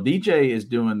trust as well. DJ is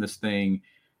doing this thing.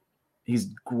 He's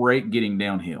great getting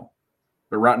downhill.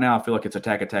 But right now I feel like it's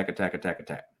attack.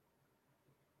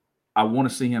 I want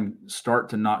to see him start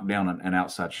to knock down an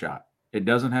outside shot. He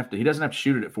doesn't have to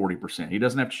shoot it at 40%. He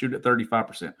doesn't have to shoot at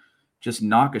 35%. Just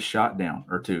knock a shot down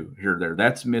or two here or there.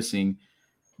 That's missing.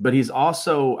 But he's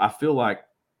also, I feel like,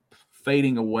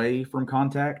 fading away from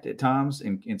contact at times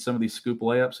in some of these scoop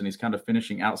layups, and he's kind of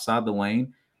finishing outside the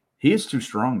lane. He is too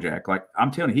strong, Jack. Like,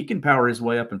 I'm telling you, he can power his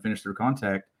way up and finish through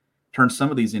contact, turn some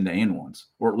of these into and ones,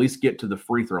 or at least get to the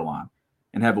free throw line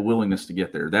and have a willingness to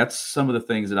get there. That's some of the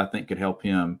things that I think could help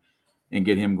him and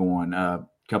get him going.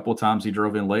 A couple of times he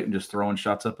drove in late and just throwing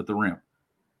shots up at the rim.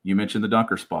 You mentioned the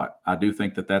dunker spot. I do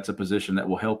think that that's a position that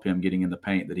will help him getting in the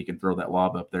paint, that he can throw that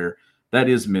lob up there. That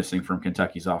is missing from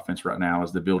Kentucky's offense right now,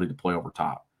 is the ability to play over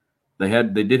top. They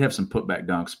did have some putback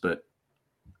dunks, but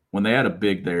when they add a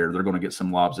big there, they're going to get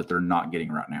some lobs that they're not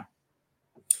getting right now.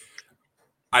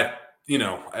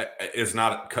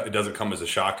 It doesn't come as a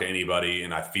shock to anybody,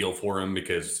 and I feel for him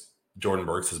because Jordan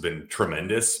Burks has been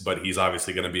tremendous, but he's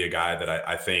obviously going to be a guy that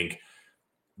I think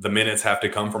the minutes have to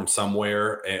come from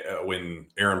somewhere when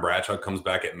Aaron Bradshaw comes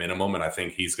back at minimum, and I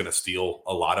think he's going to steal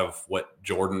a lot of what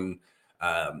Jordan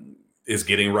is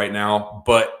getting right now,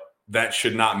 but that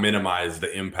should not minimize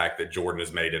the impact that Jordan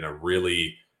has made in a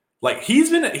really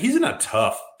he's in a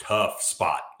tough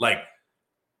spot. Like,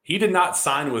 he did not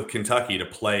sign with Kentucky to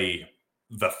play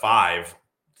the 5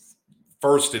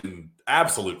 first and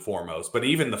absolute foremost, but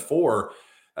even the 4,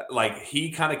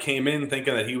 he kind of came in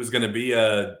thinking that he was going to be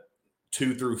a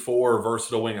 2 through 4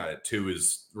 versatile wing. 2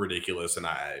 is ridiculous, and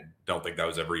I don't think that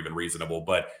was ever even reasonable,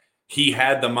 but he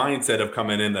had the mindset of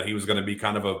coming in that he was going to be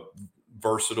kind of a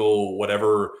versatile,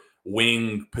 whatever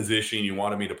wing position you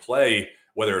wanted me to play,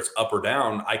 whether it's up or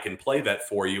down, I can play that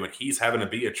for you. And he's having to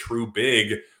be a true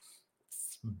big,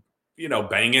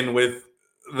 banging with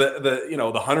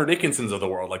the Hunter Dickinsons of the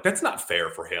world. Like, that's not fair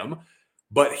for him,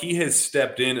 but he has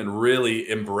stepped in and really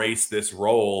embraced this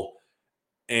role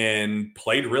and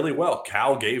played really well.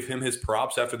 Cal gave him his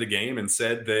props after the game and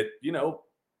said that,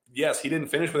 yes, he didn't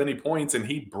finish with any points, and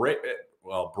he bricked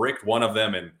one of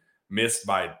them and missed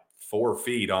by 4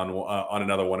 feet on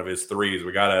another one of his threes.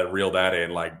 We got to reel that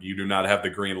in. Like, you do not have the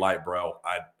green light, bro.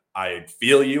 I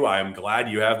feel you. I am glad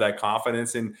you have that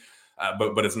confidence in,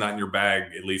 but it's not in your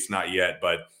bag, at least not yet.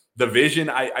 But the vision,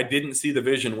 I didn't see the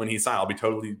vision when he signed. I'll be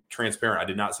totally transparent. I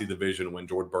did not see the vision when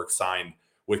Jordan Burks signed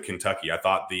with Kentucky. I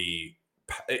thought the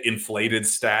inflated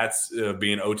stats of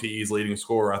being OTE's leading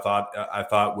scorer, I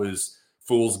thought was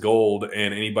fool's gold,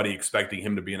 and anybody expecting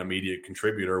him to be an immediate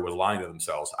contributor was lying to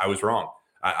themselves. I was wrong.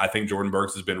 I think Jordan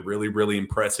Burks has been really, really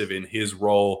impressive in his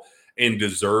role and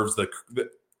deserves the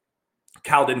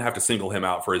Cal didn't have to single him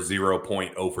out for a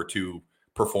 0.0 for 2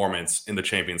 performance in the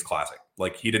Champions Classic.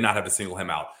 Like, he did not have to single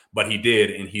him out, but he did,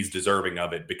 and he's deserving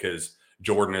of it because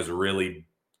Jordan has really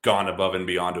gone above and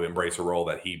beyond to embrace a role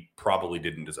that he probably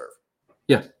didn't deserve.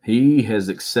 Yeah, he has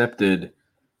accepted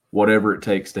whatever it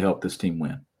takes to help this team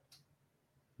win.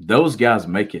 Those guys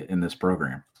make it in this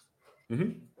program.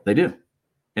 Mm-hmm. They do.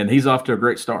 And he's off to a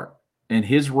great start. And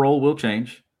his role will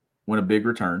change when a big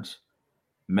returns.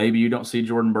 Maybe you don't see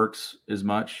Jordan Burks as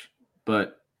much,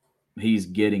 but he's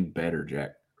getting better,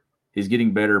 Jack. He's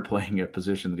getting better playing a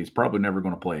position that he's probably never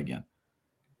going to play again.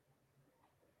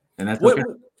 And that's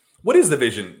what is the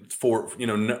vision for,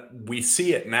 we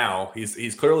see it now.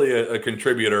 He's clearly a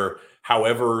contributor,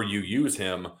 however you use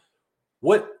him.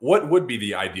 What would be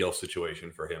the ideal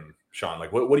situation for him, Sean?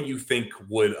 Like, what do you think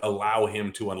would allow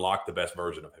him to unlock the best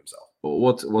version of himself?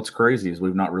 What's crazy is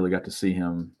we've not really got to see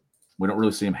him. We don't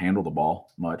really see him handle the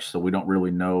ball much, so we don't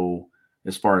really know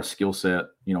as far as skill set,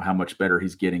 how much better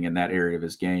he's getting in that area of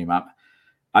his game.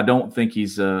 I don't think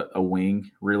he's a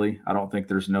wing, really. I don't think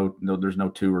there's no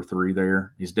 2 or 3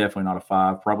 there. He's definitely not a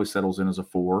 5. Probably settles in as a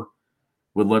 4.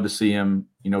 Would love to see him,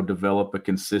 develop a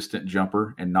consistent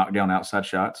jumper and knock down outside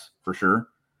shots for sure,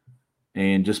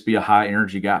 and just be a high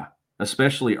energy guy,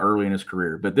 especially early in his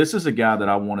career. But this is a guy that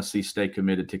I want to see stay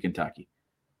committed to Kentucky,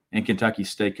 and Kentucky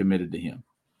stay committed to him,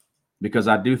 because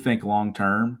I do think long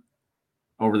term,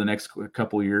 over the next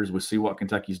couple of years, we see what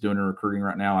Kentucky's doing in recruiting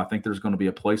right now. I think there's going to be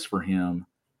a place for him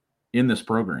in this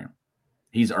program.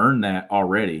 He's earned that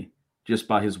already just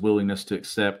by his willingness to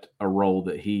accept a role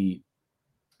that he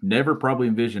never probably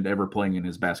envisioned ever playing in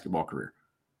his basketball career.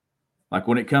 Like,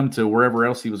 when it come to wherever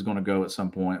else he was going to go at some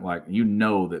point,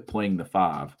 that playing the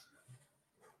 5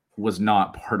 was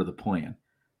not part of the plan.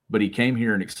 But he came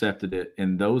here and accepted it,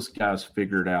 and those guys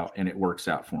figure it out, and it works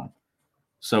out for him.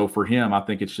 So for him, I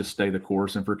think it's just stay the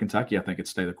course. And for Kentucky, I think it's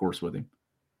stay the course with him.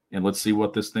 And let's see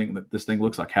what this thing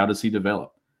looks like. How does he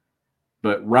develop?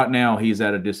 But right now, he's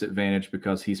at a disadvantage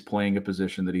because he's playing a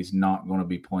position that he's not going to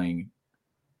be playing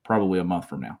probably a month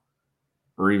from now,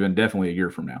 or even definitely a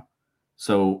year from now.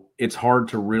 So it's hard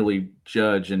to really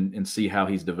judge and see how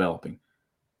he's developing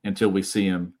until we see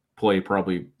him play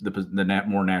probably the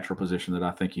more natural position that I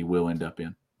think he will end up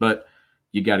in. But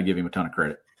you got to give him a ton of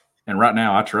credit. And right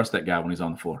now, I trust that guy when he's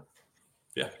on the floor.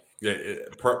 Yeah.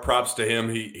 Props to him.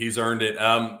 He's earned it.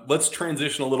 Let's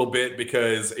transition a little bit,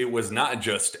 because it was not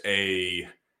just a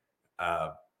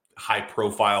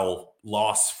high-profile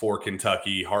loss for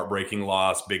Kentucky, heartbreaking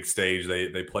loss, big stage.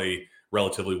 They play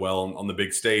relatively well on the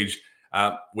big stage.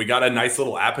 We got a nice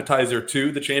little appetizer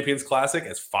to the Champions Classic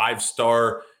as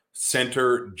 5-star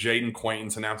center Jaden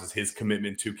Quaintance announces his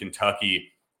commitment to Kentucky,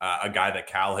 a guy that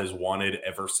Cal has wanted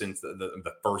ever since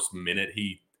the first minute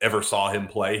he ever saw him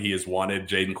play. He has wanted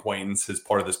Jaden Quaintance as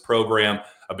part of this program,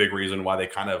 a big reason why they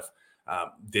kind of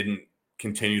didn't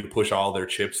continue to push all their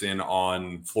chips in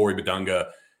on Flory Badunga,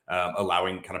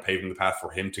 paving the path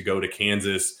for him to go to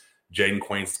Kansas. Jaden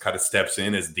Quaintance kind of steps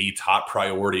in as the top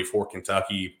priority for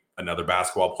Kentucky, another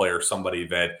basketball player, somebody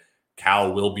that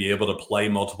Cal will be able to play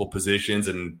multiple positions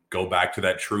and go back to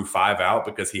that true 5-out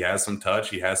because he has some touch,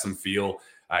 he has some feel.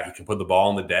 He can put the ball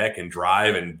on the deck and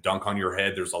drive and dunk on your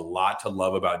head. There's a lot to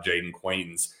love about Jaden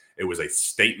Quaintance. It was a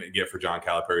statement get for John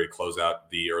Calipari to close out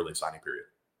the early signing period.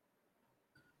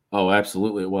 Oh,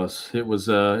 absolutely, it was. It was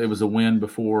a win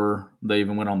before they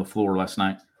even went on the floor last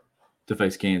night to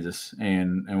face Kansas,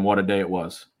 and what a day it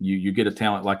was. You get a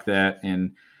talent like that,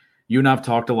 and you and I've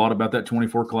talked a lot about that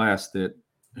 24 class. That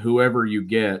whoever you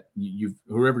get,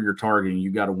 whoever you're targeting,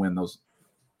 you got to win those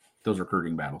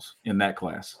recruiting battles in that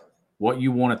class. What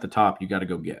you want at the top, you got to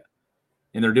go get,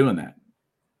 and they're doing that.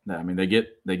 I mean, they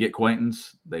get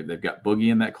Quaintance. They've got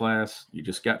Boogie in that class. You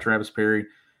just got Travis Perry.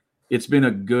 It's been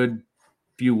a good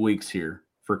few weeks here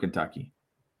for Kentucky,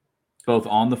 both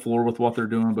on the floor with what they're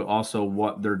doing, but also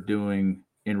what they're doing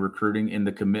in recruiting and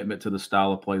the commitment to the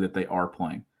style of play that they are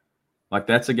playing. Like,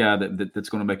 that's a guy that's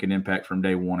going to make an impact from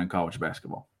day one in college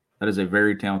basketball. That is a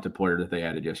very talented player that they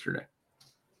added yesterday.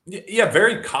 Yeah,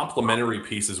 very complementary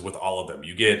pieces with all of them.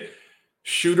 You get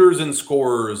shooters and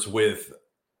scorers with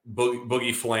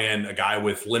Boogie Flan, a guy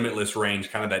with limitless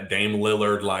range, kind of that Dame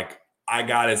Lillard, like, I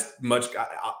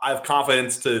have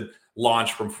confidence to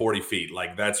launch from 40 feet.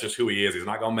 Like, that's just who he is. He's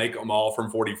not going to make them all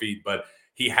from 40 feet, but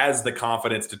he has the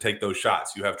confidence to take those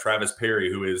shots. You have Travis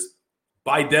Perry, who is,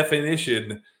 by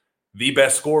definition, the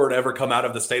best scorer to ever come out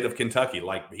of the state of Kentucky.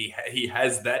 Like, he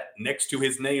has that next to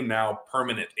his name now,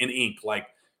 permanent in ink, like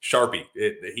Sharpie.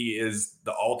 He is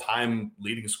the all-time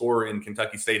leading scorer in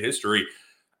Kentucky State history.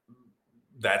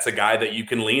 That's a guy that you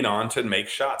can lean on to make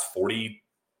shots. 46%,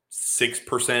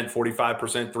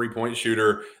 45% three-point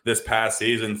shooter this past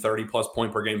season, 30-plus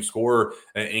point per game scorer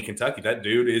in Kentucky. That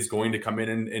dude is going to come in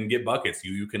and get buckets.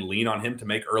 You can lean on him to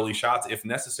make early shots if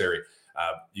necessary.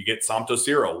 You get Somto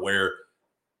Cyril, where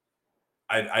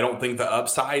I don't think the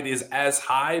upside is as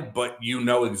high, but you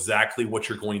know exactly what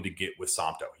you're going to get with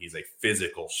Somto. He's a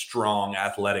physical, strong,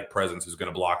 athletic presence who's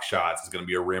going to block shots. He's going to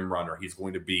be a rim runner. He's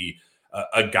going to be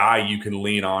a guy you can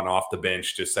lean on off the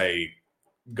bench to say,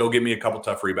 go get me a couple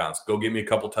tough rebounds. Go get me a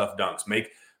couple tough dunks.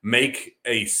 Make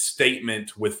a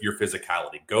statement with your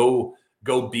physicality. Go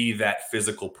be that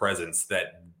physical presence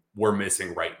that we're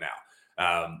missing right now.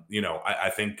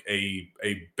 I think a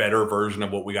better version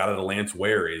of what we got out of Lance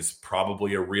Ware is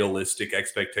probably a realistic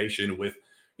expectation with,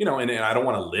 and I don't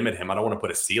want to limit him. I don't want to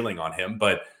put a ceiling on him,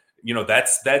 but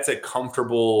that's a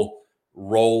comfortable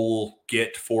role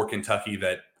get for Kentucky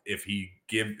that if you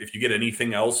get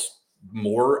anything else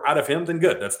more out of him, then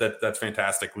good. That's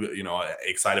fantastic.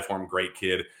 Excited for him. Great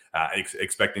kid.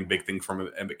 Expecting big things from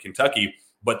him at Kentucky,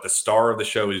 but the star of the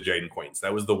show is Jaden Quaintance.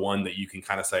 That was the one that you can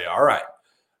kind of say, all right,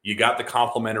 you got the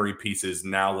complementary pieces.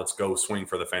 Now let's go swing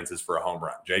for the fences for a home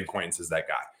run. Jaden Quaintance is that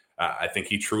guy. I think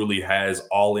he truly has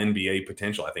all NBA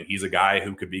potential. I think he's a guy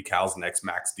who could be Cal's next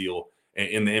max deal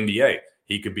in the NBA.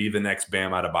 He could be the next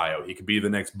Bam Adebayo. He could be the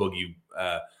next Boogie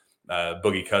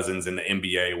Cousins in the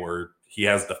NBA, where he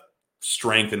has the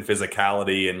strength and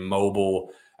physicality and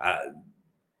mobile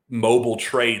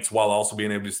traits while also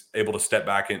being able to step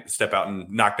back and step out and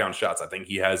knock down shots. I think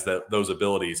he has those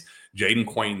abilities. Jaden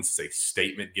Quaintance is a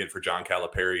statement get for John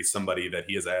Calipari, somebody that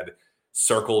he has had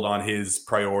circled on his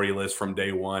priority list from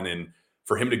day one. And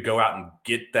for him to go out and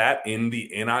get that in the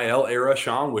NIL era,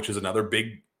 Sean, which is another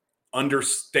big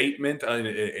understatement,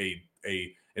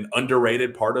 an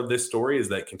underrated part of this story is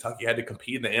that Kentucky had to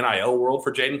compete in the NIL world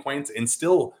for Jaden Quaintance and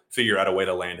still figure out a way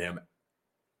to land him,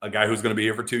 a guy who's going to be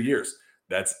here for 2 years.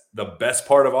 That's the best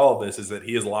part of all of this, is that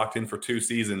he is locked in for 2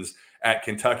 seasons at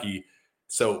Kentucky.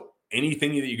 So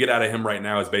anything that you get out of him right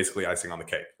now is basically icing on the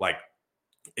cake. Like,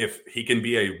 if he can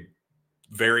be a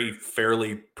very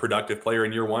fairly productive player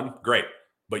in year 1, great.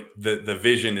 But the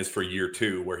vision is for year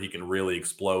 2, where he can really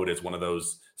explode as one of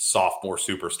those sophomore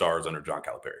superstars under John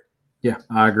Calipari. Yeah,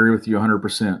 I agree with you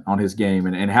 100% on his game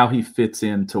and how he fits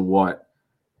into what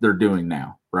they're doing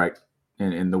now, right?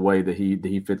 And the way that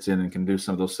he fits in and can do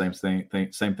some of those same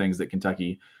things that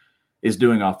Kentucky is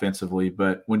doing offensively.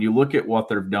 But when you look at what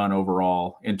they've done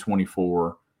overall in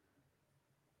 24,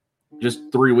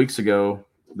 just 3 weeks ago,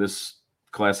 this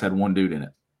class had 1 dude in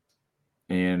it.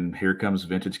 And here comes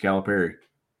vintage Calipari.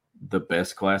 the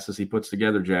best classes he puts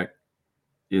together, Jack,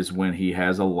 is when he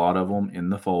has a lot of them in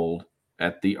the fold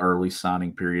at the early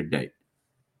signing period date.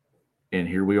 And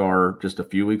here we are just a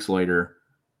few weeks later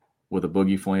with a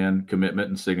Boogie Flynn commitment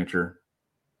and signature.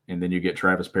 And then you get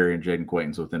Travis Perry and Jaden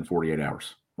Quaitons within 48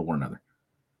 hours of one another.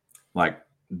 Like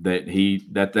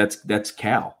that's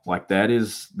Cal. Like that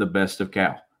is the best of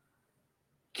Cal.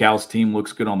 Cal's team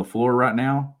looks good on the floor right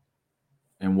now.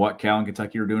 And what Cal and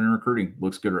Kentucky are doing in recruiting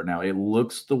looks good right now. It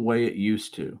looks the way it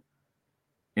used to.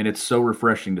 And it's so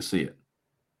refreshing to see it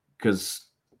because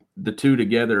the two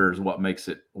together is what makes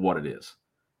it what it is.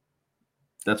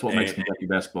 That's what makes Kentucky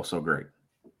basketball so great.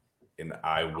 And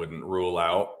I wouldn't rule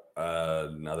out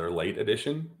another late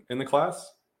addition in the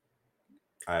class.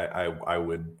 I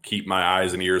would keep my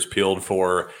eyes and ears peeled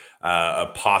for a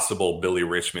possible Billy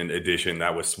Richmond addition.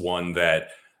 That was one that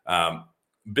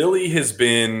Billy has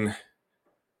been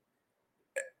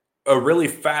a really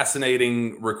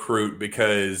fascinating recruit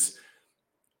because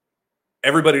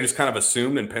everybody just kind of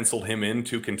assumed and penciled him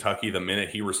into Kentucky the minute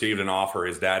he received an offer.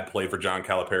 His dad played for John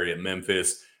Calipari at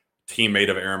Memphis,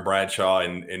 teammate of Aaron Bradshaw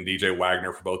and DJ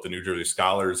Wagner for both the New Jersey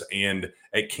Scholars and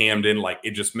at Camden. Like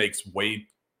it just makes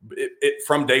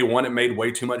from day one, it made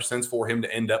way too much sense for him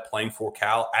to end up playing for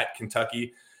Cal at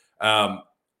Kentucky.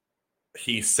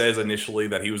 He says initially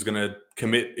that he was going to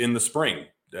commit in the spring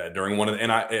during one of the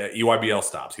EYBL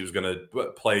stops. He was going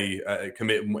to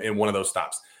commit in one of those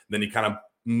stops. Then he kind of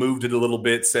moved it a little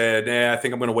bit, said, I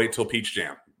think I'm going to wait till Peach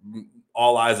Jam.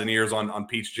 All eyes and ears on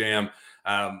Peach Jam.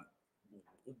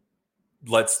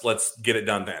 Let's get it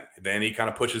done then. Then he kind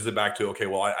of pushes it back to, okay,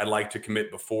 well, I'd like to commit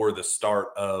before the start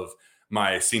of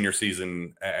my senior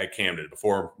season at Camden,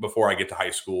 before I get to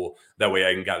high school. That way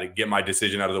I can get my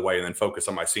decision out of the way and then focus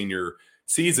on my senior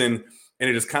season. And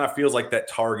it just kind of feels like that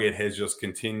target has just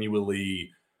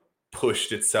continually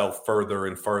pushed itself further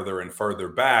and further and further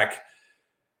back.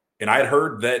 And I had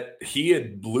heard that he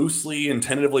had loosely and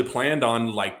tentatively planned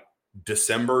on like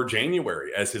December,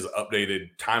 January as his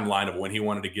updated timeline of when he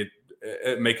wanted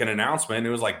to make an announcement.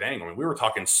 It was like, dang, I mean, we were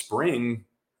talking spring,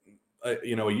 a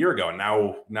year ago, and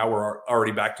now we're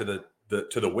already back to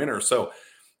the winter. So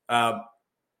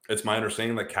it's my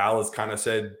understanding that Cal has kind of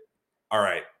said, all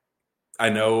right, I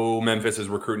know Memphis is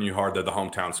recruiting you hard. They're the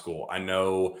hometown school. I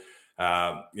know,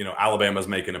 Alabama's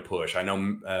making a push. I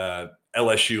know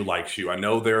LSU likes you. I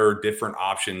know there are different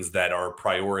options that are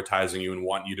prioritizing you and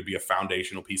want you to be a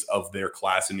foundational piece of their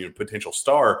class and your potential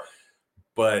star.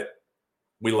 But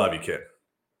we love you, kid.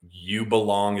 You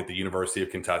belong at the University of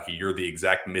Kentucky. You're the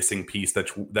exact missing piece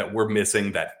that we're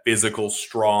missing, that physical,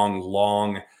 strong,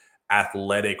 long,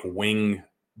 athletic wing,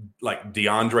 like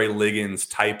DeAndre Liggins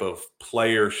type of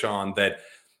player, Sean, that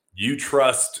you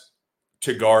trust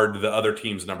to guard the other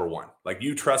team's number one. Like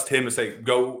you trust him to say,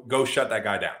 go shut that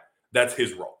guy down. That's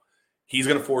his role. He's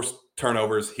going to force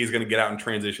turnovers. He's going to get out in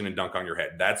transition and dunk on your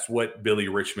head. That's what Billy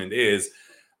Richmond is.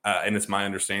 And it's my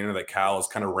understanding that Cal has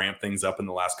kind of ramped things up in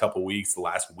the last couple of weeks, the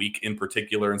last week in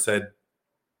particular, and said,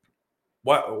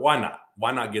 why not?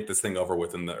 Why not get this thing over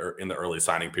with in the early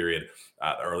signing period?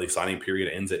 The early signing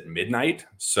period ends at midnight.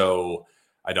 So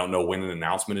I don't know when an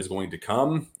announcement is going to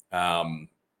come.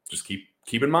 Just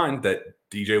keep in mind that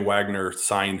DJ Wagner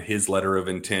signed his letter of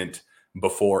intent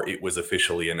before it was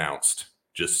officially announced.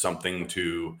 Just something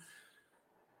to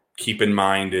keep in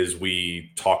mind as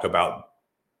we talk about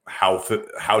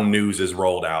how news is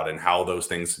rolled out and how those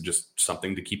things, just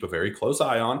something to keep a very close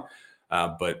eye on.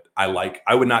 But I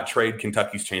would not trade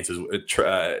Kentucky's chances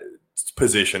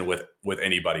position with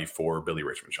anybody for Billy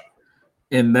Richmond, Sean.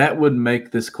 And that would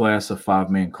make this class a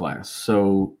 5-man class.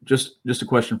 So just a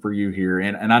question for you here.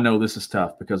 And I know this is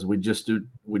tough because we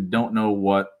don't know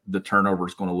what the turnover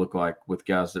is going to look like with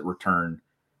guys that return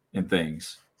and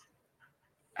things.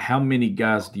 How many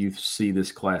guys do you see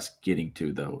this class getting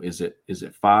to though? Is it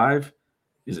 5?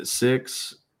 Is it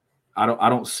 6? I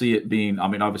don't see it being, I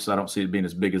mean, obviously I don't see it being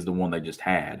as big as the one they just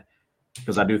had,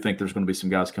 because I do think there's going to be some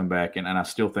guys come back and I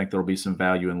still think there'll be some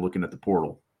value in looking at the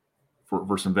portal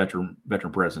for some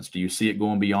veteran presence. Do you see it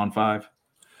going beyond 5?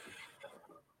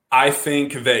 I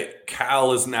think that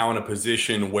Cal is now in a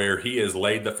position where he has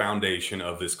laid the foundation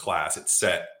of this class. It's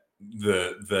set.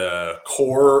 The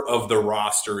core of the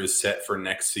roster is set for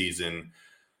next season,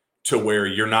 to where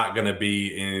you're not going to be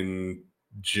in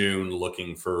June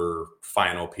looking for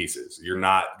final pieces. You're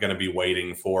not going to be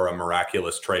waiting for a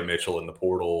miraculous Trey Mitchell in the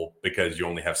portal because you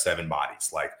only have 7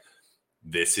 bodies. Like,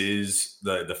 this is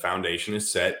the foundation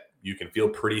is set. You can feel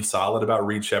pretty solid about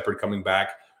Reed Sheppard coming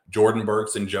back. Jordan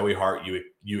Burks and Joey Hart,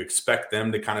 you expect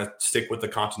them to kind of stick with the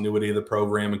continuity of the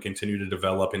program and continue to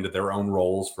develop into their own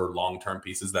roles for long-term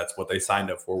pieces. That's what they signed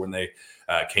up for when they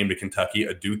came to Kentucky.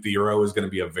 Adou Thiero is going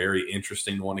to be a very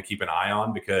interesting one to keep an eye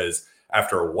on, because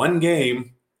after one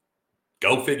game,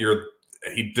 go figure,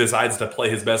 he decides to play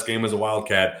his best game as a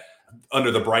Wildcat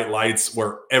under the bright lights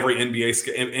where every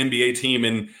NBA team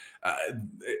in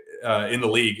the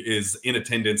league is in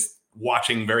attendance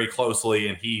watching very closely,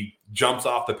 and he jumps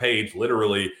off the page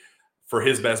literally for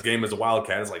his best game as a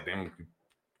Wildcat. It's like, damn,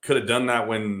 could have done that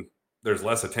when there's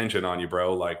less attention on you,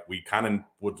 bro. Like, we kind of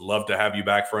would love to have you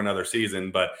back for another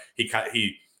season, but he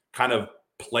kind of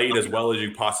played as well as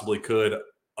you possibly could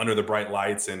under the bright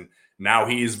lights, and now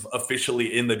he's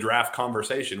officially in the draft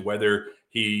conversation. Whether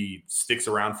he sticks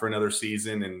around for another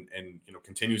season and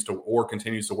continues to work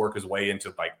his way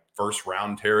into like first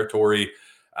round territory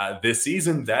this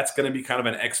season, that's going to be kind of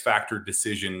an X factor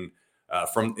decision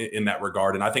in that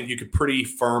regard. And I think you could pretty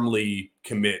firmly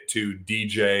commit to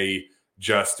DJ,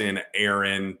 Justin,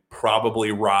 Aaron,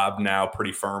 probably Rob now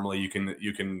pretty firmly.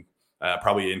 You can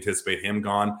probably anticipate him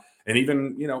gone, and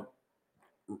even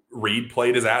Reed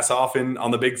played his ass off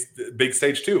on the big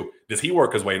stage too. Does he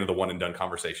work his way into the one and done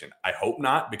conversation? I hope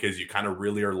not, because you kind of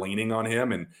really are leaning on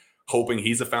him and hoping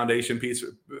he's a foundational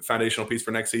piece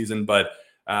for next season. But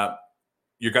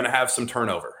you're going to have some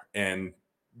turnover, and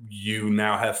you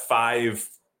now have 5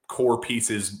 core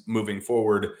pieces moving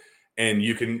forward, and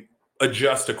you can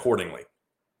adjust accordingly.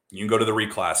 You can go to the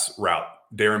reclass route.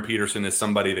 Darren Peterson is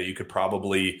somebody that you could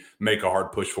probably make a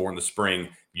hard push for in the spring.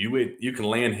 You can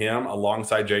land him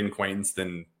alongside Jaden Quaintance,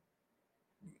 then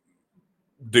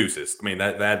deuces. I mean,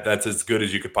 that's as good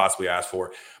as you could possibly ask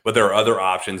for. But there are other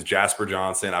options. Jasper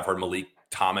Johnson, I've heard Malik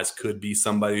Thomas could be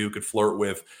somebody who could flirt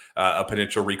with a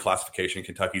potential reclassification.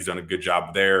 Kentucky's done a good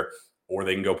job there. Or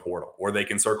they can go portal, or they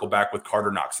can circle back with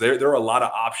Carter Knox. There are a lot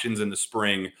of options in the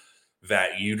spring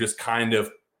that you just kind of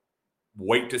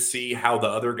wait to see how the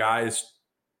other guys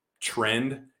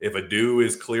trend. If Adou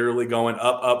is clearly going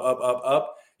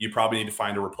up, you probably need to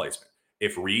find a replacement.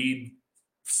 If Reed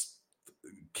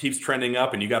keeps trending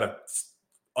up and you got to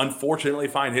unfortunately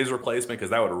find his replacement, because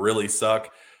that would really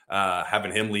suck,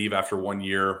 having him leave after 1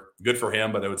 year. Good for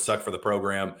him, but it would suck for the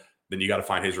program. Then you got to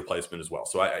find his replacement as well.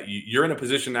 So you're in a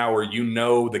position now where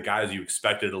the guys you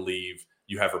expected to leave,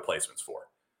 you have replacements for.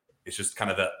 It's just kind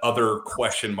of the other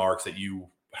question marks that you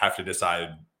have to decide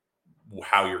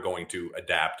how you're going to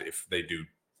adapt if they do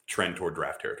trend toward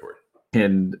draft territory.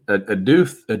 And Adou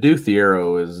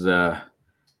Thiero is,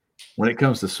 when it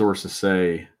comes to sources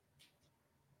say,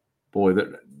 boy,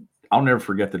 I'll never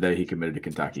forget the day he committed to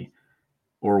Kentucky.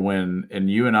 Or and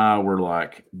you and I were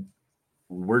like,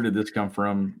 where did this come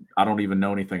from? I don't even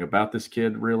know anything about this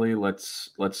kid, really. Let's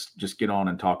just get on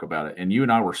and talk about it. And you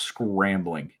and I were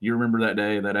scrambling. You remember that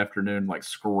day, that afternoon, like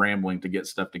scrambling to get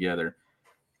stuff together.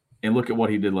 And look at what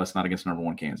he did last night against number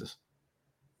 1 Kansas.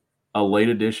 A late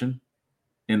addition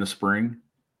in the spring.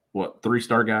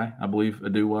 3-star guy, I believe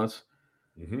Adou was.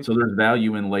 Mm-hmm. So there's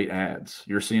value in late ads.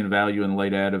 You're seeing value in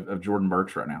late ad of Jordan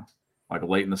Burks right now, like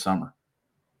late in the summer.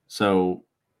 So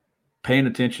paying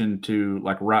attention to,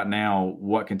 like, right now,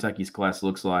 what Kentucky's class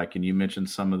looks like, and you mentioned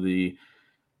some of the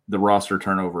roster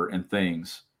turnover and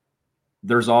things.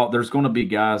 There's going to be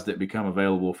guys that become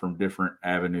available from different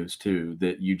avenues too,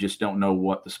 that you just don't know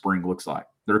what the spring looks like.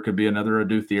 There could be another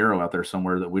Adou Thiero out there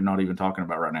somewhere that we're not even talking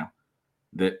about right now,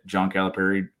 that John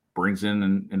Calipari brings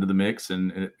into the mix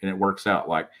and it works out.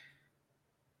 Like,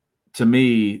 to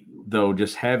me, though,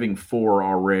 just having 4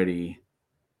 already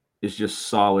is just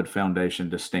solid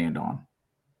foundation to stand on.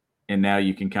 And now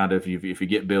you can kind of, if you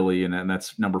get Billy and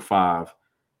that's number 5,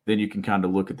 then you can kind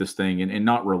of look at this thing and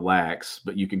not relax,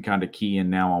 but you can kind of key in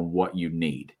now on what you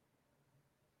need.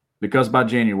 Because by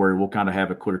January, we'll kind of have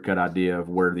a clear-cut idea of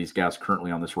where these guys currently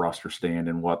on this roster stand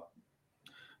and what,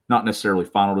 not necessarily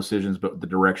final decisions, but the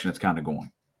direction it's kind of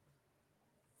going.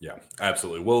 Yeah,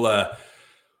 absolutely.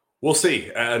 We'll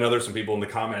see. I know there's some people in the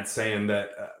comments saying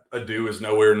that Adou is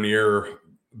nowhere near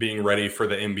being ready for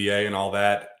the NBA and all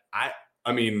that. I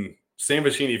mean, Sam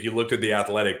Vecini, if you looked at The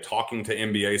Athletic, talking to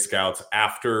NBA scouts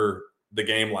after the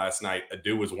game last night,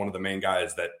 Adou was one of the main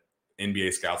guys that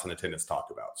NBA scouts in attendance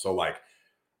talked about. So, like,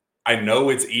 I know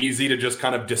it's easy to just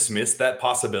kind of dismiss that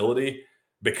possibility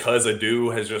because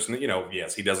Adou has just,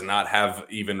 yes, he does not have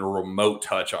even a remote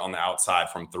touch on the outside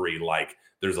from 3. Like,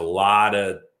 there's a lot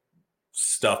of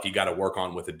stuff you got to work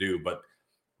on with Adou, but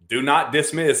do not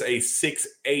dismiss a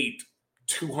 6'8",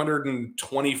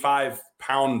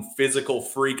 225-pound physical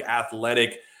freak,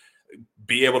 athletic,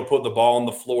 be able to put the ball on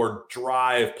the floor,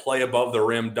 drive, play above the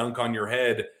rim, dunk on your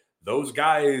head. Those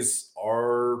guys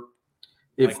are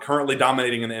currently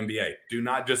dominating in the NBA. Do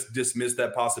not just dismiss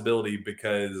that possibility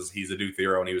because he's a Duke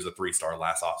hero and he was a 3-star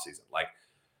last offseason. Like,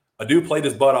 Adu played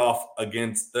his butt off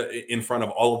in front of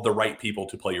all of the right people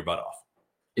to play your butt off.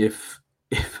 If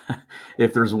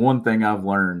there's one thing I've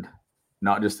learned,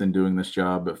 not just in doing this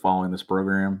job, but following this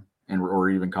program or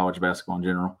even college basketball in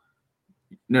general,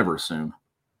 never assume.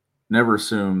 Never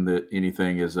assume that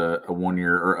anything is a 1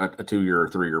 year or a 2 year or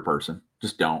 3 year person.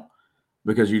 Just don't,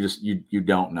 because you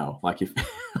don't know. Like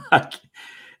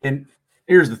and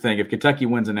here's the thing: if Kentucky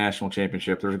wins a national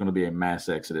championship, there's going to be a mass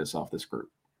exodus off this group.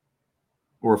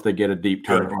 Or if they get a deep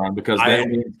turnaround, because that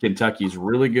means Kentucky's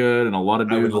really good and a lot of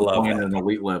dudes are playing at an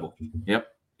elite level. Yep.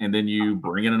 And then you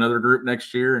bring in another group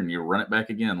next year and you run it back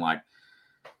again. Like,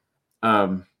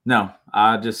 no,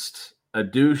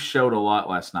 Adu showed a lot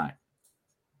last night.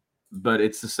 But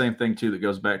it's the same thing, too, that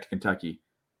goes back to Kentucky.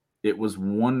 It was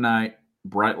one night,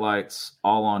 bright lights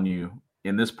all on you.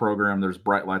 In this program, there's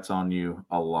bright lights on you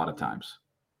a lot of times.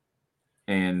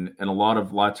 And a lot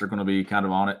of lights are going to be kind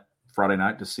of on it Friday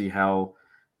night to see how,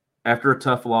 after a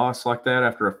tough loss like that,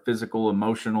 after a physical,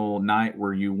 emotional night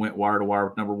where you went wire to wire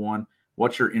with number one,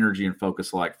 what's your energy and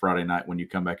focus like Friday night when you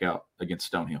come back out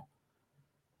against Stonehill?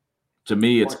 To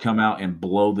me, it's come out and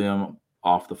blow them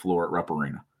off the floor at Rupp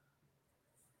Arena.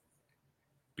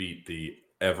 Beat the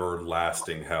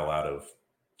everlasting hell out of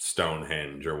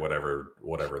Stonehenge or whatever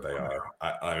they are.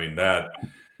 I mean that.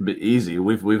 But easy.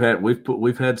 We've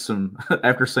had some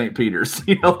after St. Peter's.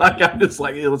 Like I'm just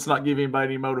like, let's not give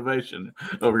anybody any motivation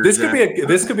over here.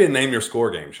 This could be a name your score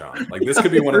game, Sean. Like this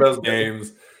could be one of those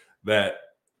games that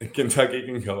Kentucky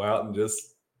can go out and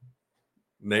just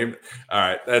name. All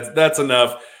right, that's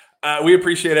enough. We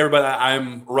appreciate everybody.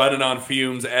 I'm running on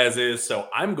fumes as is, so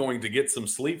I'm going to get some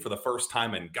sleep for the first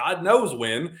time in God knows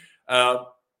when.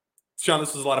 Sean,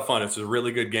 this was a lot of fun. It's a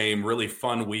really good game, really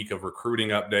fun week of recruiting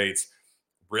updates.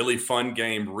 Really fun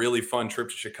game, really fun trip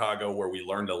to Chicago where we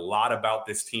learned a lot about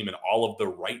this team and all of the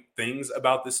right things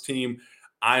about this team.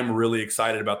 I'm really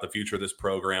excited about the future of this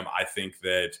program. I think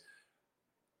that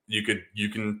you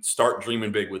can start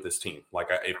dreaming big with this team. Like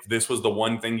if this was the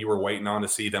one thing you were waiting on to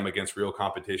see them against real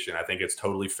competition, I think it's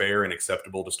totally fair and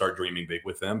acceptable to start dreaming big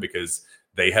with them because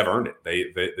they have earned it.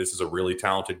 This is a really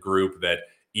talented group that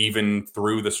even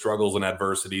through the struggles and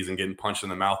adversities and getting punched in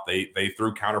the mouth, they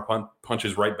threw counter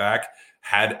punches right back.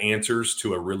 Had answers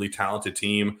to a really talented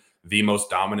team, the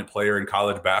most dominant player in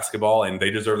college basketball, and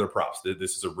they deserve their props.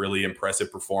 This is a really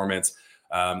impressive performance.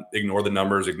 Ignore the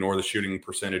numbers, ignore the shooting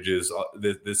percentages.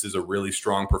 This is a really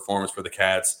strong performance for the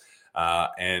Cats,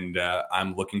 and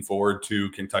I'm looking forward to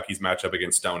Kentucky's matchup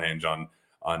against Stonehenge on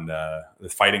the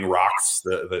Fighting Rocks,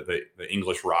 the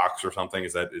English Rocks or something.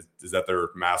 Is that their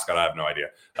mascot? I have no idea.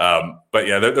 But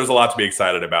yeah, there's a lot to be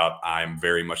excited about. I'm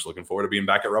very much looking forward to being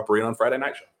back at Rupp Arena on Friday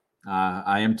night show.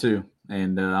 I am too,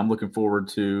 and I'm looking forward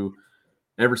to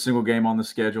every single game on the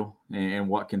schedule and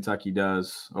what Kentucky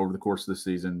does over the course of the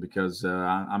season. Because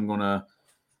I'm gonna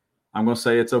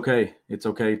say it's okay. It's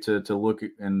okay to look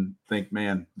and think,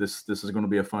 man, this is going to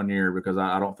be a fun year because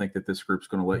I don't think that this group's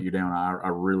going to let you down. I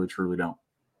really truly don't.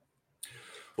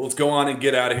 Well, let's go on and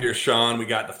get out of here, Sean. We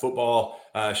got the football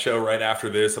show right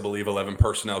after this. I believe 11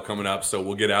 personnel coming up, so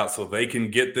we'll get out so they can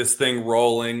get this thing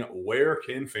rolling. Where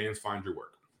can fans find your work?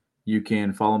 You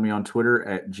can follow me on Twitter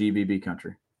at GBB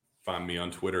Country. Find me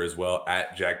on Twitter as well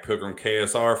at Jack Pilgrim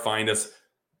KSR. Find us.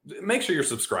 Make sure you're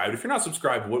subscribed. If you're not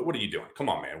subscribed, what are you doing? Come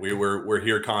on, man. We're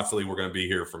here constantly. We're going to be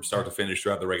here from start to finish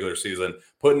throughout the regular season,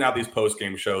 putting out these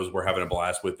post-game shows. We're having a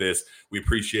blast with this. We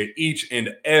appreciate each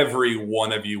and every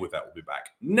one of you. With that, we'll be back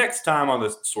next time on the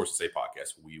Sources Say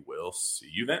podcast. We will see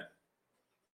you then.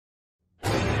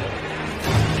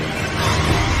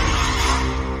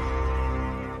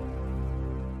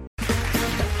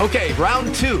 Okay,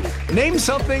 round two. Name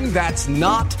something that's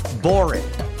not boring.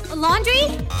 A laundry?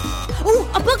 Ooh,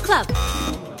 a book club.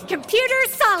 Computer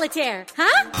solitaire,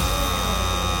 huh?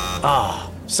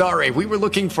 Ah, oh, sorry. We were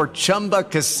looking for Chumba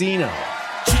Casino.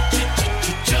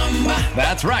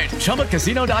 That's right.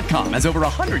 ChumbaCasino.com has over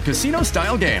 100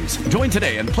 casino-style games. Join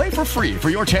today and play for free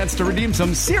for your chance to redeem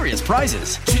some serious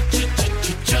prizes.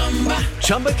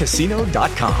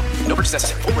 ChumbaCasino.com. No purchase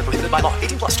necessary. Void where prohibited by law.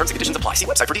 18+ terms and conditions apply. See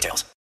website for details.